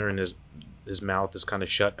partner, and his mouth is kind of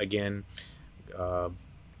shut again.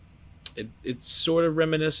 It's sort of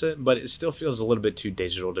reminiscent, but it still feels a little bit too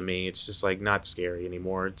digital to me. It's just like not scary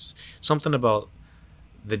anymore. It's something about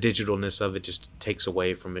the digitalness of it just takes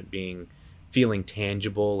away from it feeling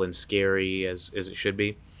tangible and scary as it should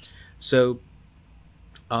be. So,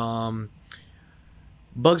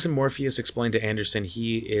 Bugs and Morpheus explain to Anderson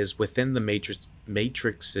he is within the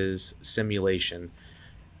Matrix's simulation.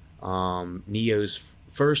 Neo's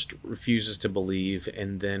first refuses to believe,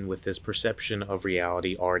 and then with his perception of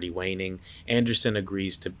reality already waning, Anderson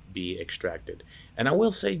agrees to be extracted. And I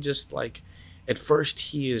will say, just like, at first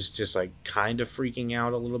he is just like kind of freaking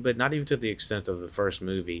out a little bit, not even to the extent of the first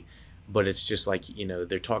movie, but it's just like,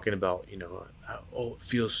 they're talking about, oh, it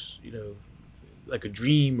feels, like a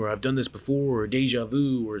dream, or I've done this before, or deja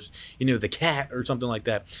vu, or, the cat, or something like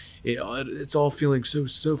that. It's all feeling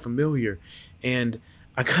so familiar. And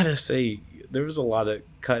I gotta say, there was a lot of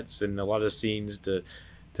cuts and a lot of scenes to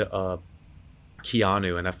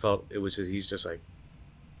Keanu, and I felt it was he's just like,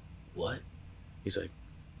 what? He's like,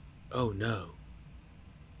 oh no.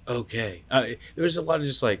 Okay. There was a lot of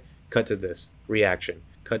just like, cut to this, reaction,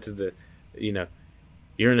 cut to the,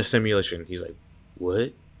 you're in a simulation. He's like,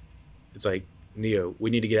 what? It's like, Neo, we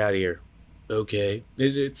need to get out of here. Okay.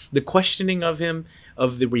 The questioning of him,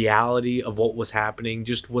 of the reality of what was happening,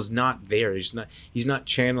 just was not there. He's not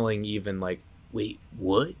channeling even like wait,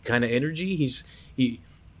 what kind of energy? He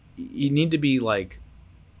you need to be like,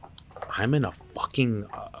 I'm in a fucking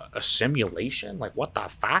a simulation. Like, what the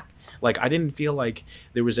fuck? Like, I didn't feel like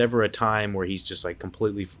there was ever a time where he's just like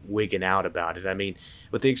completely wigging out about it. I mean,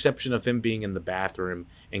 with the exception of him being in the bathroom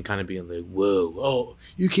and kind of being like, "Whoa, oh,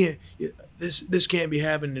 you can't, this can't be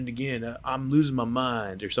happening again. I'm losing my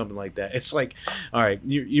mind," or something like that. It's like, all right,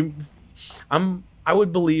 I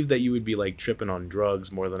would believe that you would be like tripping on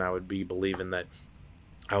drugs more than I would be believing that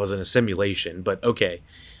I was in a simulation. But okay,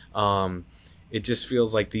 um, it just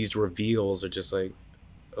feels like these reveals are just like,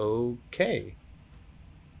 okay.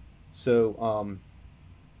 So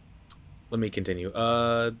let me continue.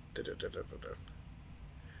 So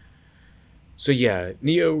yeah,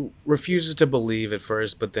 Neo refuses to believe at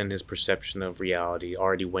first, but then his perception of reality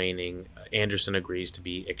already waning, Anderson agrees to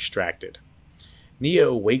be extracted.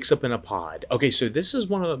 Neo wakes up in a pod. Okay, so this is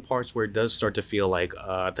one of the parts where it does start to feel like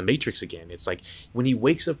the Matrix again. It's like when he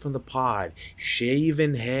wakes up from the pod,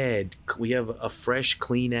 shaven head. We have a fresh,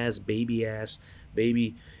 clean baby ass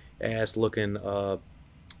looking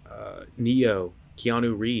Neo,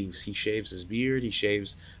 Keanu Reeves. He shaves his beard. He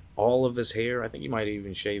shaves all of his hair. I think he might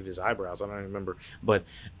even shave his eyebrows. I don't remember, but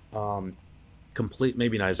complete,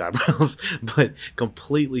 maybe not his eyebrows, but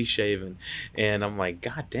completely shaven. And I'm like,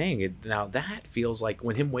 God dang it. Now that feels like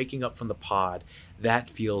when him waking up from the pod, that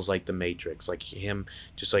feels like the Matrix, like him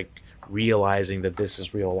just like realizing that this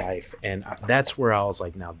is real life. And that's where I was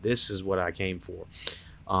like, now this is what I came for.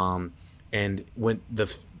 And when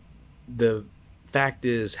the fact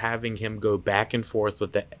is, having him go back and forth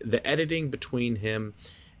with the editing between him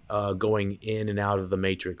going in and out of the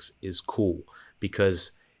Matrix is cool,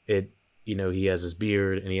 because it, he has his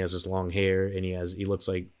beard and he has his long hair and he looks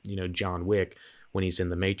like, John Wick when he's in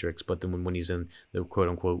the Matrix, but then when he's in the quote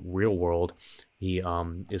unquote real world, he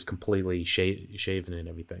is completely shaven and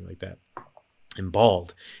everything like that, and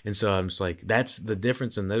bald. And so I'm just like, that's the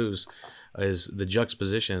difference in those, is the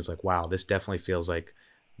juxtaposition is like, wow, this definitely feels like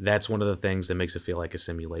that's one of the things that makes it feel like a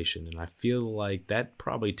simulation. And I feel like that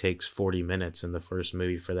probably takes 40 minutes in the first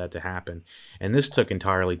movie for that to happen. And this took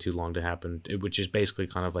entirely too long to happen, which is basically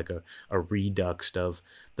kind of like a redux of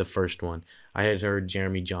the first one. I had heard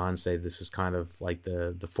Jeremy Johns say this is kind of like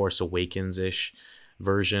the Force Awakens-ish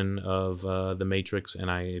version of the Matrix. And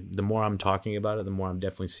the more I'm talking about it, the more I'm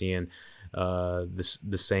definitely seeing the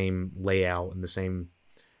same layout and the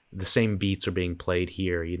same beats are being played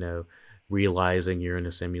here, realizing you're in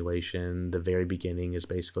a simulation. The very beginning is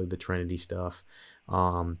basically the Trinity stuff,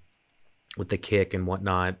 with the kick and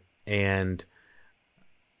whatnot. And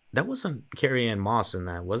that wasn't Carrie-Anne Moss in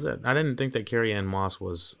that, was it? I didn't think that Carrie-Anne Moss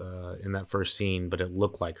was in that first scene, but it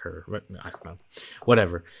looked like her. I don't know.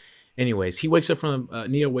 Whatever. Anyways,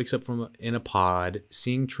 Neo wakes up from in a pod,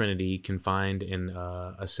 seeing Trinity confined in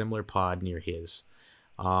a similar pod near his.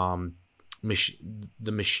 The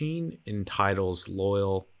machine entitles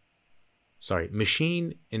loyal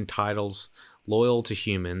to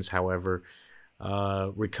humans, however,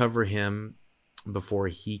 recover him before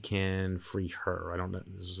he can free her. I don't know.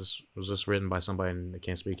 Was this written by somebody that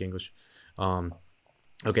can't speak English?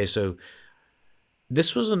 Okay, so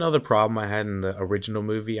this was another problem I had in the original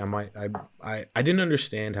movie. I didn't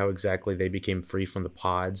understand how exactly they became free from the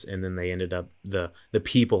pods, and then they ended up the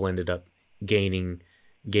people ended up gaining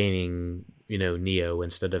Neo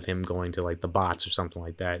instead of him going to like the bots or something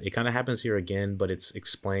like that. It kind of happens here again, but it's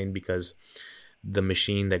explained because the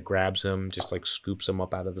machine that grabs him just like scoops him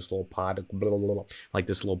up out of this little pod, like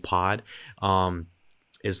this little pod,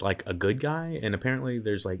 is like a good guy. And apparently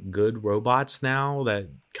there's like good robots now that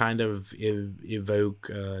kind of evoke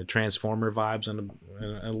Transformer vibes and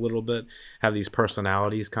a little bit, have these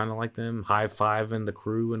personalities kind of like them, high-fiving the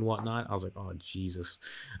crew and whatnot. I was like, oh Jesus.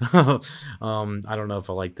 I don't know if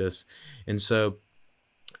I like this. And so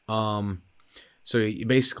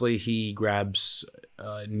basically he grabs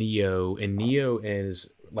Neo, and Neo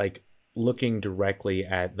is like looking directly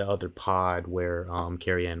at the other pod where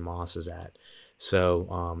Carrie-Anne Moss is at.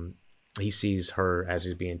 So he sees her as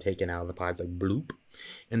he's being taken out of the pod, like bloop.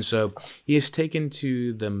 And so he is taken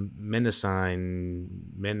to the Menazine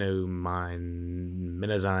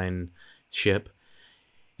ship.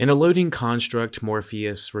 In a loading construct,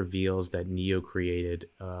 Morpheus reveals that Neo created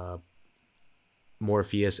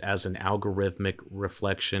Morpheus as an algorithmic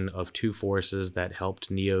reflection of two forces that helped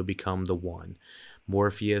Neo become the One,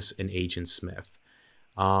 Morpheus and Agent Smith.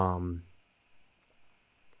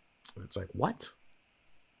 It's like, what?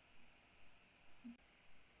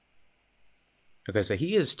 Okay, so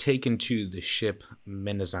he is taken to the ship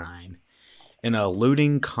Menazine. In a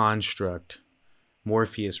loading construct,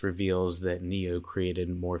 Morpheus reveals that Neo created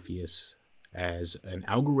Morpheus as an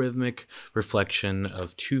algorithmic reflection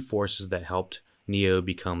of two forces that helped Neo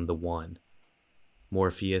become the One,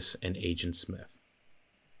 Morpheus and Agent Smith.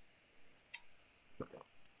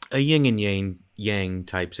 A yin and yang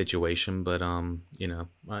type situation, but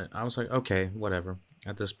I was like, okay, whatever.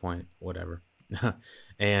 At this point, whatever.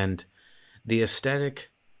 And the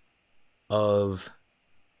aesthetic of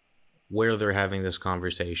where they're having this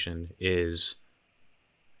conversation is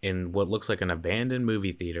in what looks like an abandoned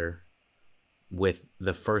movie theater with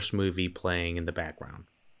the first movie playing in the background.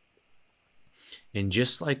 And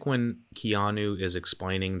just like when Keanu is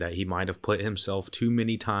explaining that he might have put himself too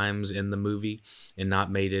many times in the movie and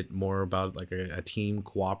not made it more about like a team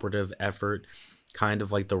cooperative effort, kind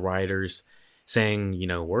of like the writers saying,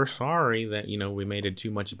 we're sorry that, we made it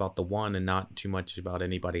too much about the one and not too much about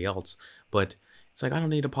anybody else. But it's like, I don't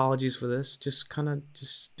need apologies for this. Just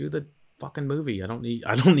do the fucking movie. I don't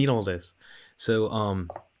need all this. So,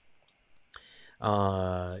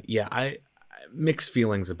 I mixed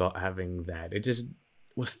feelings about having that. It just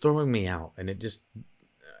was throwing me out, and it just,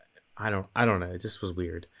 I don't know. It just was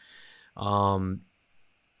weird.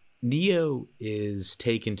 Neo is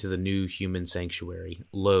taken to the new human sanctuary,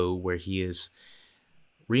 Lo, where he is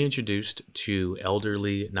reintroduced to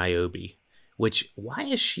elderly Niobe. Which, why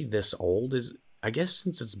is she this old? I guess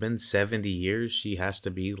since it's been 70 years, she has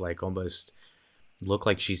to be like almost look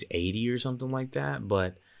like she's 80 or something like that.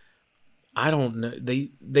 But I don't know.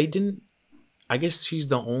 They didn't. I guess she's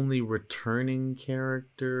the only returning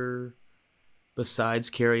character besides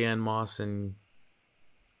Carrie-Anne Moss, and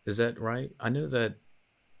is that right? I know that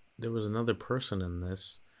there was another person in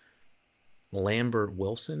this. Lambert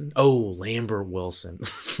Wilson? Oh, Lambert Wilson.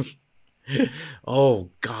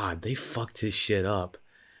 Oh, God, they fucked his shit up.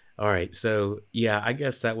 All right, so, yeah, I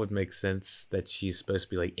guess that would make sense that she's supposed to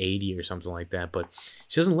be like 80 or something like that, but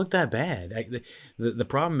she doesn't look that bad. The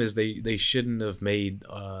problem is they shouldn't have made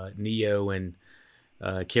Neo and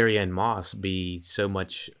Carrie-Anne Moss be so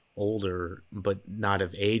much older, but not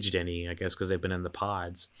have aged any, I guess, because they've been in the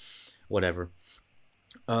pods. Whatever.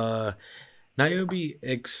 Niobe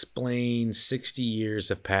explains 60 years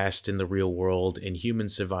have passed in the real world, and human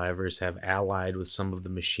survivors have allied with some of the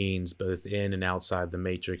machines both in and outside the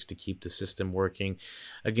Matrix to keep the system working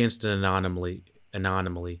against an anomaly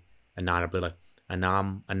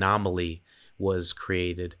was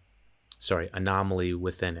created. Anomaly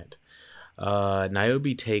within it.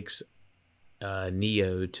 Niobe takes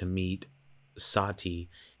Neo to meet Sati,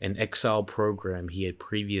 an exile program he had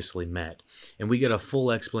previously met, and we get a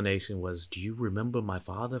full explanation. Do you remember my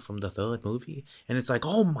father from the third movie? And it's like,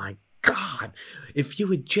 oh my God, if you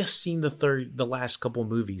had just seen the last couple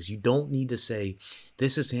movies, you don't need to say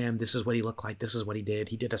this is him, this is what he looked like, this is what he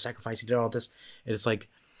did a sacrifice, he did all this. And it's like,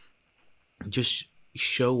 just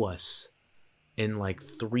show us in like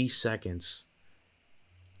 3 seconds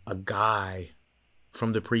a guy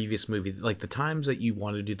from the previous movie. Like the times that you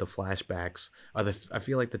want to do the flashbacks I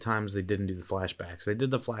feel like the times they didn't do the flashbacks. They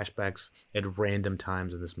did the flashbacks at random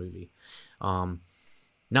times in this movie.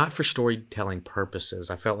 Not for storytelling purposes.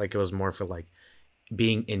 I felt like it was more for like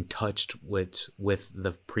being in touch with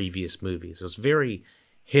the previous movies. It was very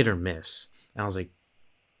hit or miss. And I was like,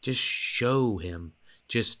 just show him.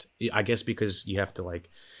 Just, I guess because you have to like,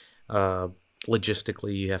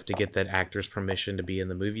 logistically you have to get that actor's permission to be in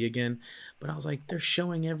the movie again. But I was like, they're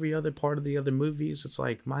showing every other part of the other movies. It's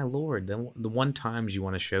like, my lord, the one times you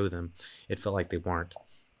want to show them, it felt like they weren't.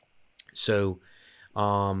 So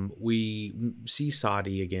we see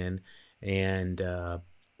Sati again, and an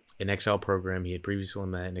exile program he had previously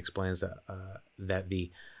met, and explains that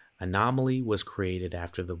the anomaly was created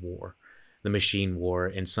after the war, the machine war,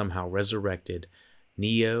 and somehow resurrected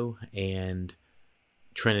Neo and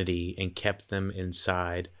Trinity and kept them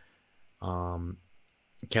inside,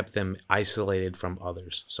 kept them isolated from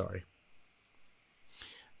others.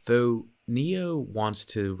 Though Neo wants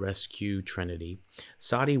to rescue Trinity,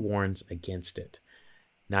 Sati warns against it.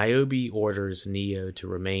 Niobe orders Neo to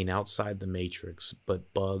remain outside the Matrix,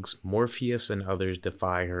 but Bugs, Morpheus, and others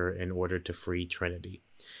defy her in order to free Trinity.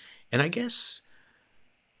 And I guess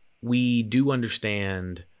we do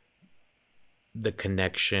understand the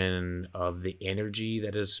connection of the energy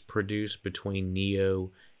that is produced between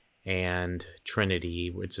Neo and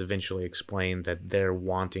Trinity. It's eventually explained that their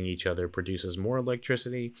wanting each other produces more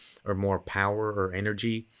electricity or more power or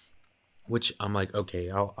energy, which I'm like, okay,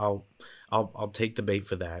 I'll take the bait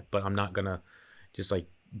for that, but I'm not gonna just like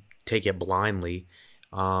take it blindly.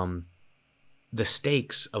 The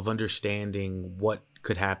stakes of understanding what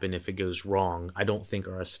could happen if it goes wrong, I don't think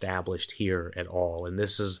are established here at all. And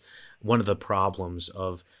this is one of the problems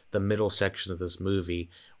of the middle section of this movie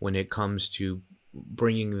when it comes to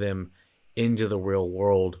bringing them into the real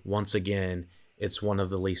world. Once again, it's one of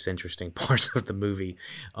the least interesting parts of the movie.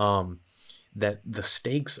 That the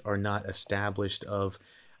stakes are not established of,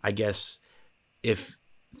 I guess, if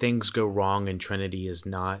things go wrong and Trinity is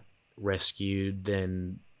not rescued,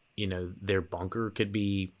 then, their bunker could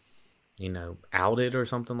be, outed or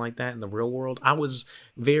something like that in the real world. I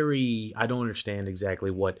don't understand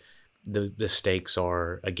exactly what the stakes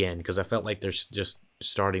are again, because I felt like they're just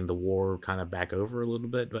starting the war kind of back over a little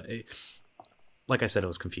bit, but like I said, I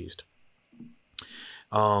was confused.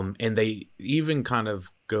 And they even kind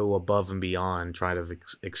of go above and beyond trying to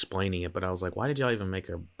explaining it, but I was like, why did y'all even make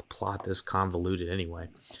a plot this convoluted anyway?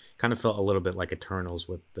 Kind of felt a little bit like Eternals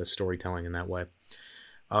with the storytelling in that way.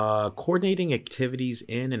 Coordinating activities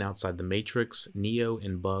in and outside the Matrix, Neo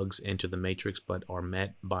and Bugs enter the Matrix but are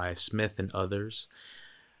met by Smith and others,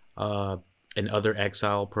 and other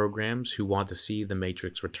exile programs who want to see the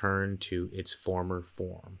Matrix return to its former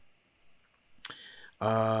form.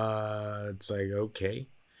 It's like, okay.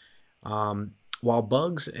 While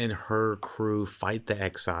Bugs and her crew fight the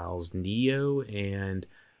exiles, Neo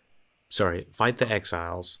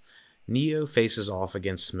faces off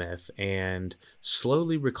against Smith and,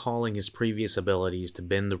 slowly recalling his previous abilities to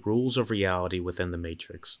bend the rules of reality within the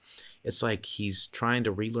Matrix. It's like he's trying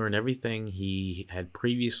to relearn everything he had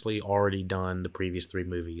previously already done the previous 3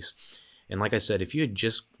 movies. And like I said, if you had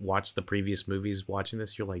just watched the previous movies watching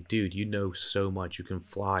this, you're like, dude, you know so much. You can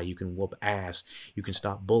fly, you can whoop ass, you can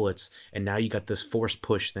stop bullets, and now you got this force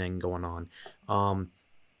push thing going on.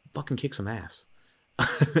 Fucking kick some ass.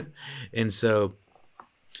 And so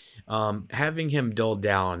having him dulled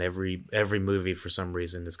down every movie for some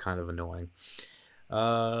reason is kind of annoying.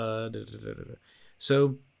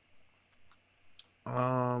 So,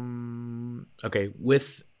 okay,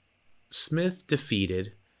 with Smith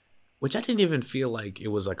defeated, which I didn't even feel like it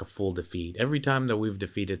was like a full defeat. Every time that we've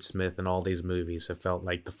defeated Smith in all these movies, it felt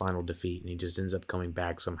like the final defeat, and he just ends up coming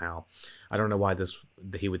back somehow. I don't know why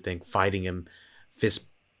he would think fighting him, fist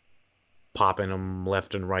popping him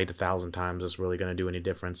left and right 1,000 times is really going to do any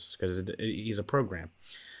difference, because he's a program.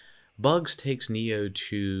 Bugs takes Neo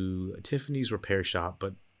to Tiffany's repair shop,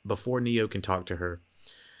 but before Neo can talk to her,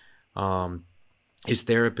 his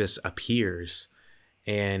therapist appears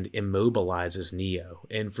and immobilizes Neo.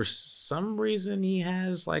 And for some reason, he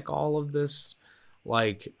has like all of this,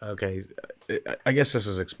 like, okay, I guess this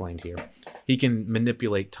is explained here. He can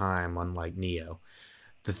manipulate time, unlike Neo.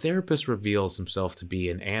 The therapist reveals himself to be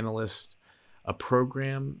an analyst, a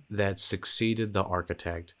program that succeeded the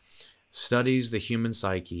architect, studies the human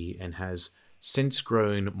psyche, and has since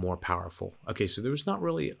grown more powerful. Okay, so there was not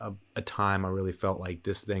really a time I really felt like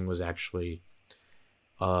this thing was actually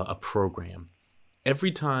a program.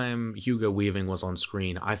 Every time Hugo Weaving was on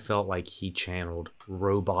screen, I felt like he channeled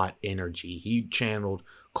robot energy. He channeled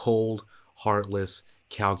cold, heartless,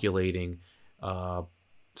 calculating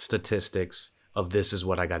statistics of this is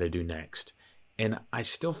what I got to do next. And I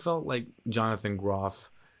still felt like Jonathan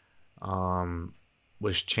Groff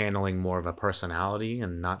was channeling more of a personality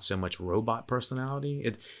and not so much robot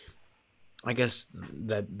personality. I guess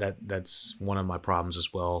that's one of my problems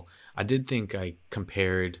as well. I did think I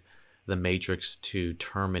compared The Matrix to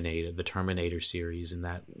Terminator, the Terminator series, in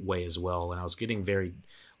that way as well. And I was getting very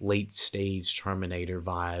late stage Terminator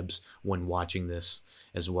vibes when watching this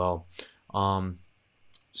as well.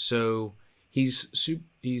 So he's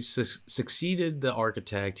succeeded the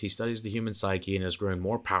architect. He studies the human psyche and has grown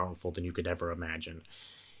more powerful than you could ever imagine.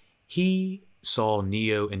 He saw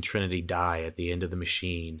Neo and Trinity die at the end of the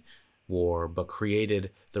machine war, but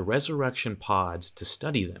created the resurrection pods to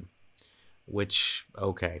study them. Which,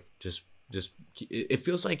 okay, just it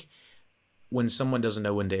feels like when someone doesn't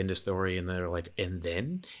know when to end a story and they're like, and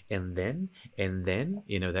then,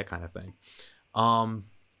 that kind of thing.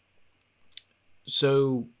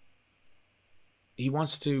 So he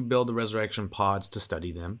wants to build the resurrection pods to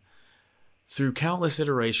study them. Through countless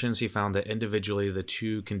iterations, he found that individually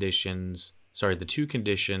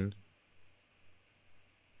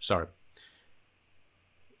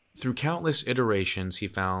Through countless iterations, he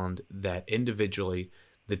found that individually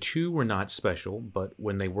the two were not special, but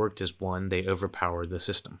when they worked as one, they overpowered the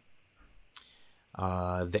system.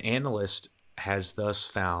 The analyst has thus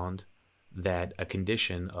found that a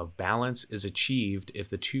condition of balance is achieved if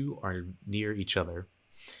the two are near each other,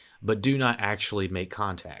 but do not actually make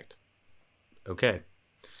contact. Okay.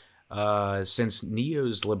 Since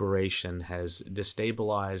Neo's liberation has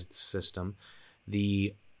destabilized the system,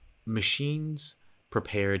 the machines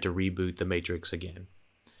prepare to reboot the Matrix again.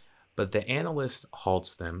 But the analyst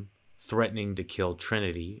halts them, threatening to kill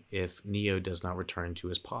Trinity if Neo does not return to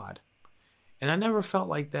his pod. And I never felt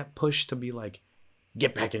like that push to be like,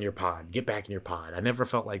 get back in your pod, get back in your pod. I never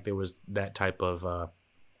felt like there was that type of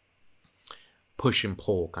push and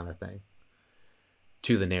pull kind of thing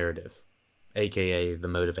to the narrative, aka the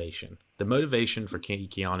motivation. The motivation for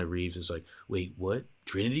Keanu Reeves is like, wait, what?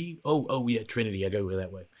 Trinity? Oh yeah, Trinity. I go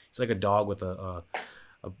that way. It's like a dog with a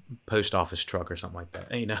post office truck or something like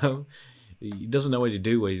that. You know, he doesn't know what to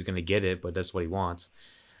do when he's going to get it, but that's what he wants.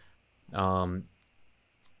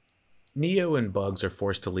 Neo and Bugs are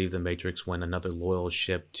forced to leave the Matrix when another loyal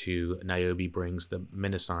ship to Niobe brings the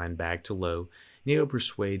Menasign back to Lo. Neo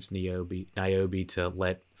persuades Niobe to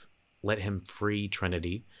let him free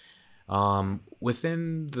Trinity.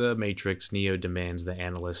 Within the Matrix, Neo demands the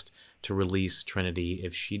Analyst to release Trinity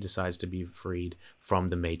if she decides to be freed from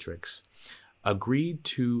the Matrix. Agreed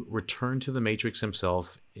to return to the Matrix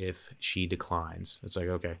himself if she declines. It's like,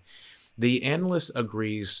 okay. The Analyst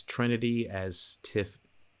agrees Trinity as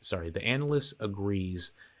the Analyst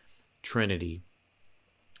agrees Trinity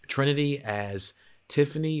as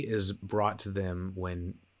Tiffany is brought to them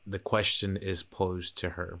when the question is posed to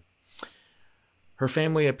her. Her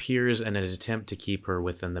family appears in an attempt to keep her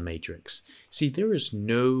within the Matrix. See, there is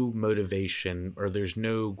no motivation, or there's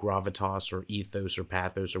no gravitas or ethos or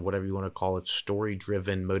pathos or whatever you want to call it,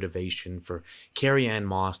 story-driven motivation for Carrie-Anne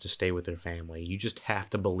Moss to stay with her family. You just have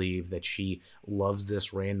to believe that she loves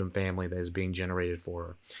this random family that is being generated for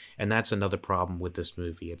her. And that's another problem with this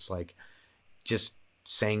movie. It's like, just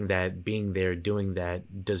saying that, being there, doing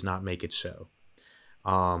that does not make it so.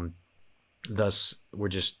 Thus, we're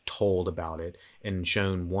just told about it and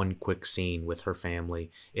shown one quick scene with her family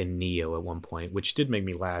and Neo at one point, which did make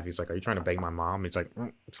me laugh. He's like, "Are you trying to beg my mom?" It's like,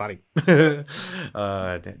 sorry.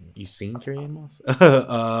 You seen Carrie-Anne Moss?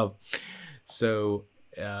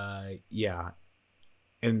 Yeah.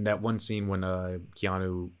 And that one scene when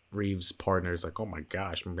Keanu Reeves' partner is like, "Oh my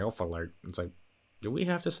gosh, MILF alert." It's like, do we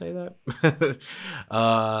have to say that?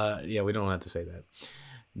 Yeah, we don't have to say that.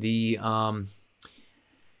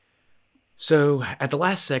 So at the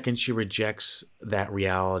last second, she rejects that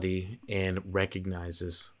reality and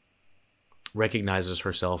recognizes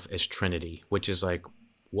herself as Trinity, which is like,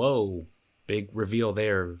 whoa, big reveal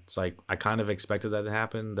there. It's like, I kind of expected that to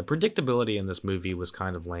happen. The predictability in this movie was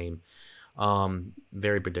kind of lame.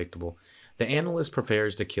 Very predictable. The Analyst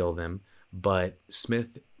prepares to kill them, but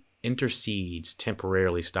Smith intercedes,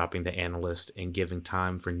 temporarily stopping the Analyst and giving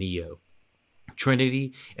time for Neo,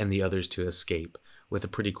 Trinity, and the others to escape, with a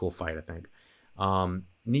pretty cool fight, I think.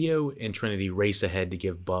 Neo and Trinity race ahead to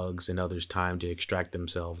give Bugs and others time to extract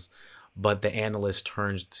themselves, but the Analyst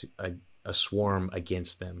turns to a swarm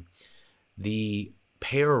against them. The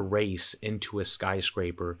pair race into a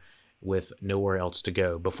skyscraper with nowhere else to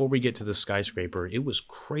go. Before we get to the skyscraper, it was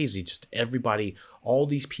crazy. Just everybody, all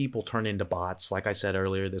these people turn into bots. Like I said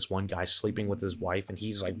earlier, this one guy sleeping with his wife, and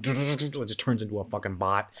he's like, it just turns into a fucking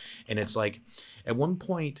bot. And it's like, at one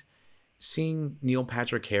point, seeing Neil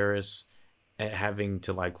Patrick Harris having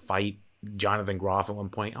to like fight Jonathan Groff at one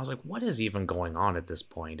point, I was like, what is even going on at this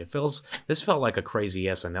point? This felt like a crazy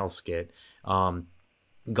SNL skit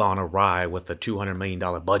gone awry with a $200 million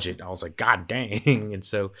budget. I was like, God dang. And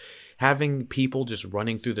so having people just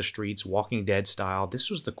running through the streets, Walking Dead style,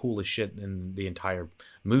 this was the coolest shit in the entire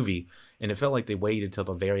movie. And it felt like they waited till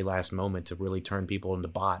the very last moment to really turn people into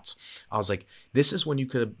bots. I was like, this is when you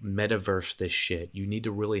could have metaverse this shit. You need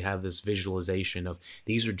to really have this visualization of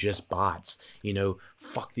these are just bots. You know,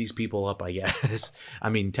 fuck these people up, I guess. I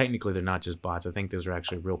mean, technically they're not just bots. I think those are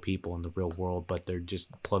actually real people in the real world, but they're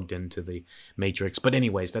just plugged into the Matrix. But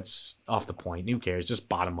anyways, that's off the point. Who cares? Just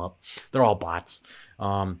bottom up. They're all bots.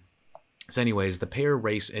 So anyways, the pair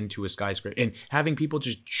race into a skyscraper, and having people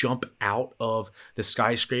just jump out of the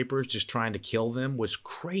skyscrapers just trying to kill them was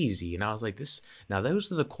crazy. And I was like, now those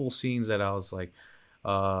are the cool scenes that I was like,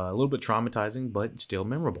 a little bit traumatizing, but still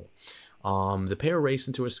memorable. The pair race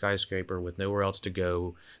into a skyscraper with nowhere else to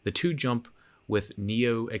go. The two jump with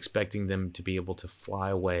Neo expecting them to be able to fly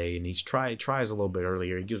away, and he tries a little bit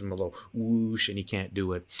earlier. He gives him a little whoosh, and he can't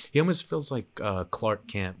do it. He almost feels like Clark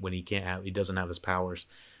Kent when he doesn't have his powers.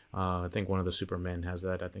 I think one of the Supermen has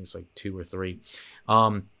that. I think it's like 2 or 3.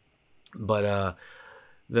 But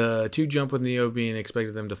the two jump with Neo being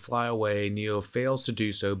expected them to fly away. Neo fails to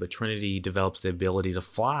do so, but Trinity develops the ability to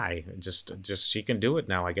fly. Just she can do it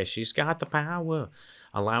now. I guess she's got the power,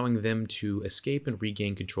 allowing them to escape and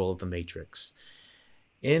regain control of the Matrix.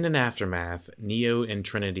 In an aftermath, Neo and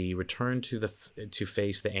Trinity return to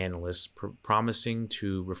face the Analyst, promising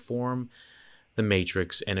to reform the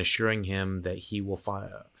Matrix and assuring him that he will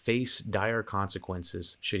face dire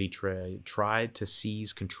consequences should he try to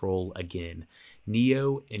seize control again.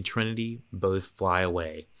 Neo and Trinity both fly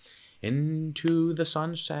away. into the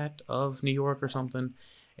sunset of New York or something.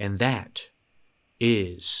 And that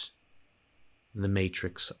is The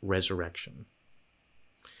Matrix Resurrection.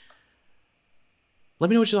 Let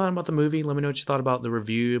me know what you thought about the movie. Let me know what you thought about the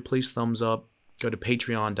review. Please thumbs up. Go to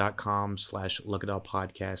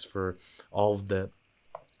patreon.com/lookitoutpodcast for all of the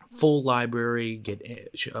full library. Get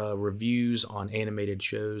reviews on animated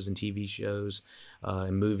shows and TV shows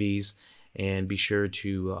and movies. And be sure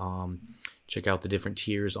to check out the different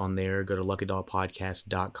tiers on there. Go to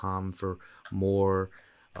luckydogpodcast.com for more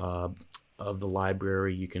of the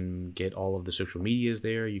library. You can get all of the social medias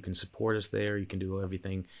there. You can support us there. You can do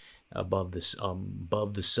everything above the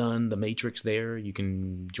sun, the Matrix there. You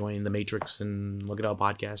can join the Matrix and Look It Out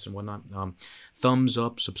podcast and whatnot. Thumbs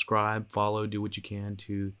up, subscribe, follow, do what you can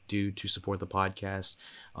to support the podcast.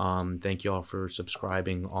 Thank you all for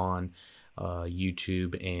subscribing on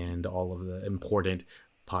YouTube and all of the important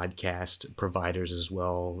podcast providers as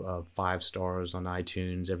well. 5 stars on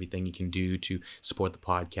iTunes. Everything you can do to support the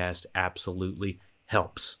podcast absolutely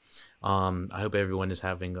helps. I hope everyone is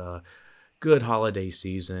having a good holiday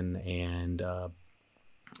season and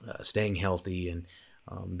staying healthy and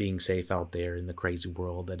being safe out there in the crazy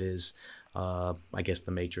world that is, I guess,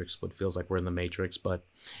 the Matrix. What feels like we're in the Matrix. But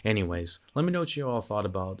anyways, let me know what you all thought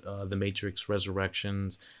about the Matrix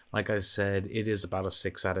Resurrections. Like I said, it is about a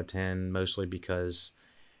 6 out of 10, mostly because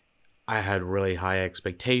I had really high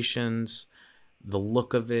expectations. The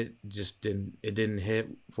look of it just didn't hit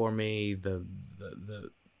for me. The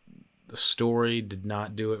story did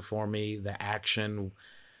not do it for me. The action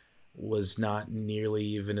was not nearly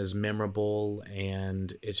even as memorable,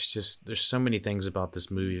 and it's just, there's so many things about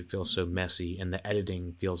this movie that feels so messy, and the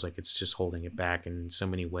editing feels like it's just holding it back in so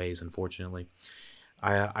many ways, unfortunately.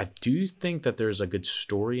 I do think that there's a good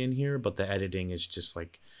story in here, but the editing is just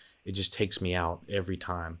like, it just takes me out every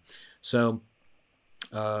time. So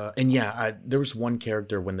and yeah, there was one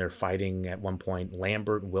character when they're fighting at one point.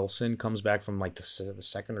 Lambert Wilson comes back from like the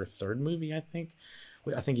second or third movie, I think.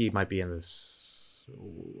 I think he might be in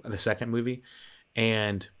the second movie.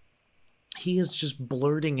 And he is just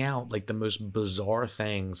blurting out like the most bizarre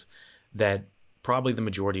things that probably the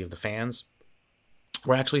majority of the fans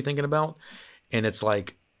were actually thinking about. And it's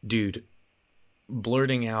like, dude,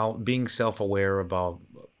 blurting out, being self-aware about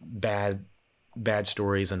bad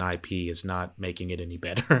stories and IP is not making it any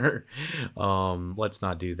better. Let's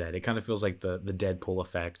not do that. It kind of feels like the Deadpool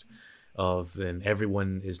effect of then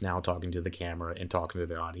everyone is now talking to the camera and talking to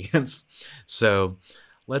their audience. So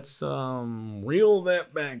let's reel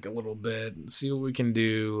that back a little bit and see what we can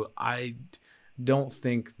do. I don't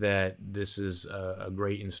think that this is a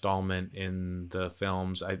great installment in the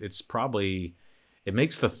films. It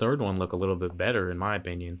makes the third one look a little bit better, in my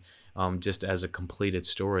opinion, just as a completed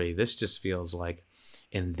story. This just feels like,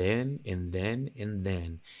 and then.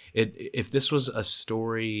 If this was a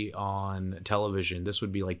story on television, this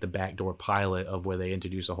would be like the backdoor pilot of where they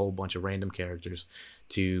introduce a whole bunch of random characters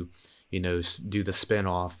to, do the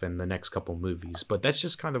spin-off in the next couple movies. But that's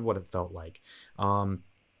just kind of what it felt like. And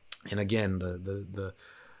again, the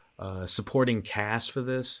supporting cast for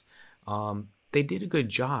this, they did a good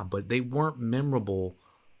job, but they weren't memorable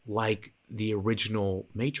like the original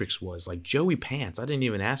Matrix was. Like Joey Pants, I didn't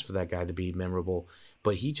even ask for that guy to be memorable,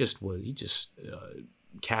 but he just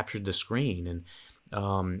captured the screen.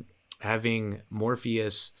 And having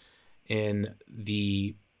Morpheus in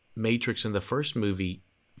the Matrix in the first movie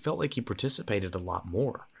felt like he participated a lot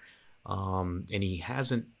more. And he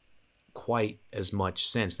hasn't quite as much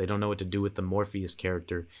since. They don't know what to do with the Morpheus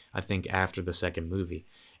character, I think, after the second movie.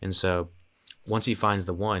 And so once he finds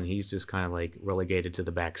the one, he's just kind of like relegated to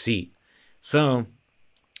the back seat. So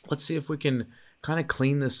let's see if we can kind of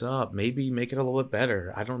clean this up, maybe make it a little bit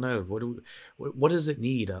better. I don't know. What does it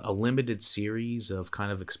need? A limited series of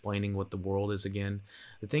kind of explaining what the world is again?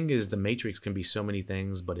 The thing is, the Matrix can be so many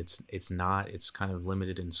things, but it's not. It's kind of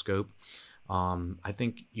limited in scope. I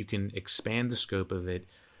think you can expand the scope of it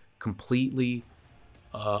completely,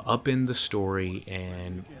 up in the story,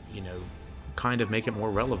 and kind of make it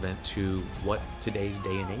more relevant to what today's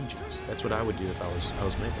day and age is. That's what I would do if I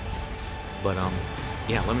was making it. But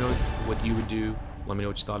yeah, let me know what you would do. Let me know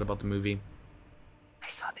what you thought about the movie. I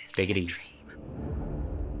saw this Take it in a easy. dream.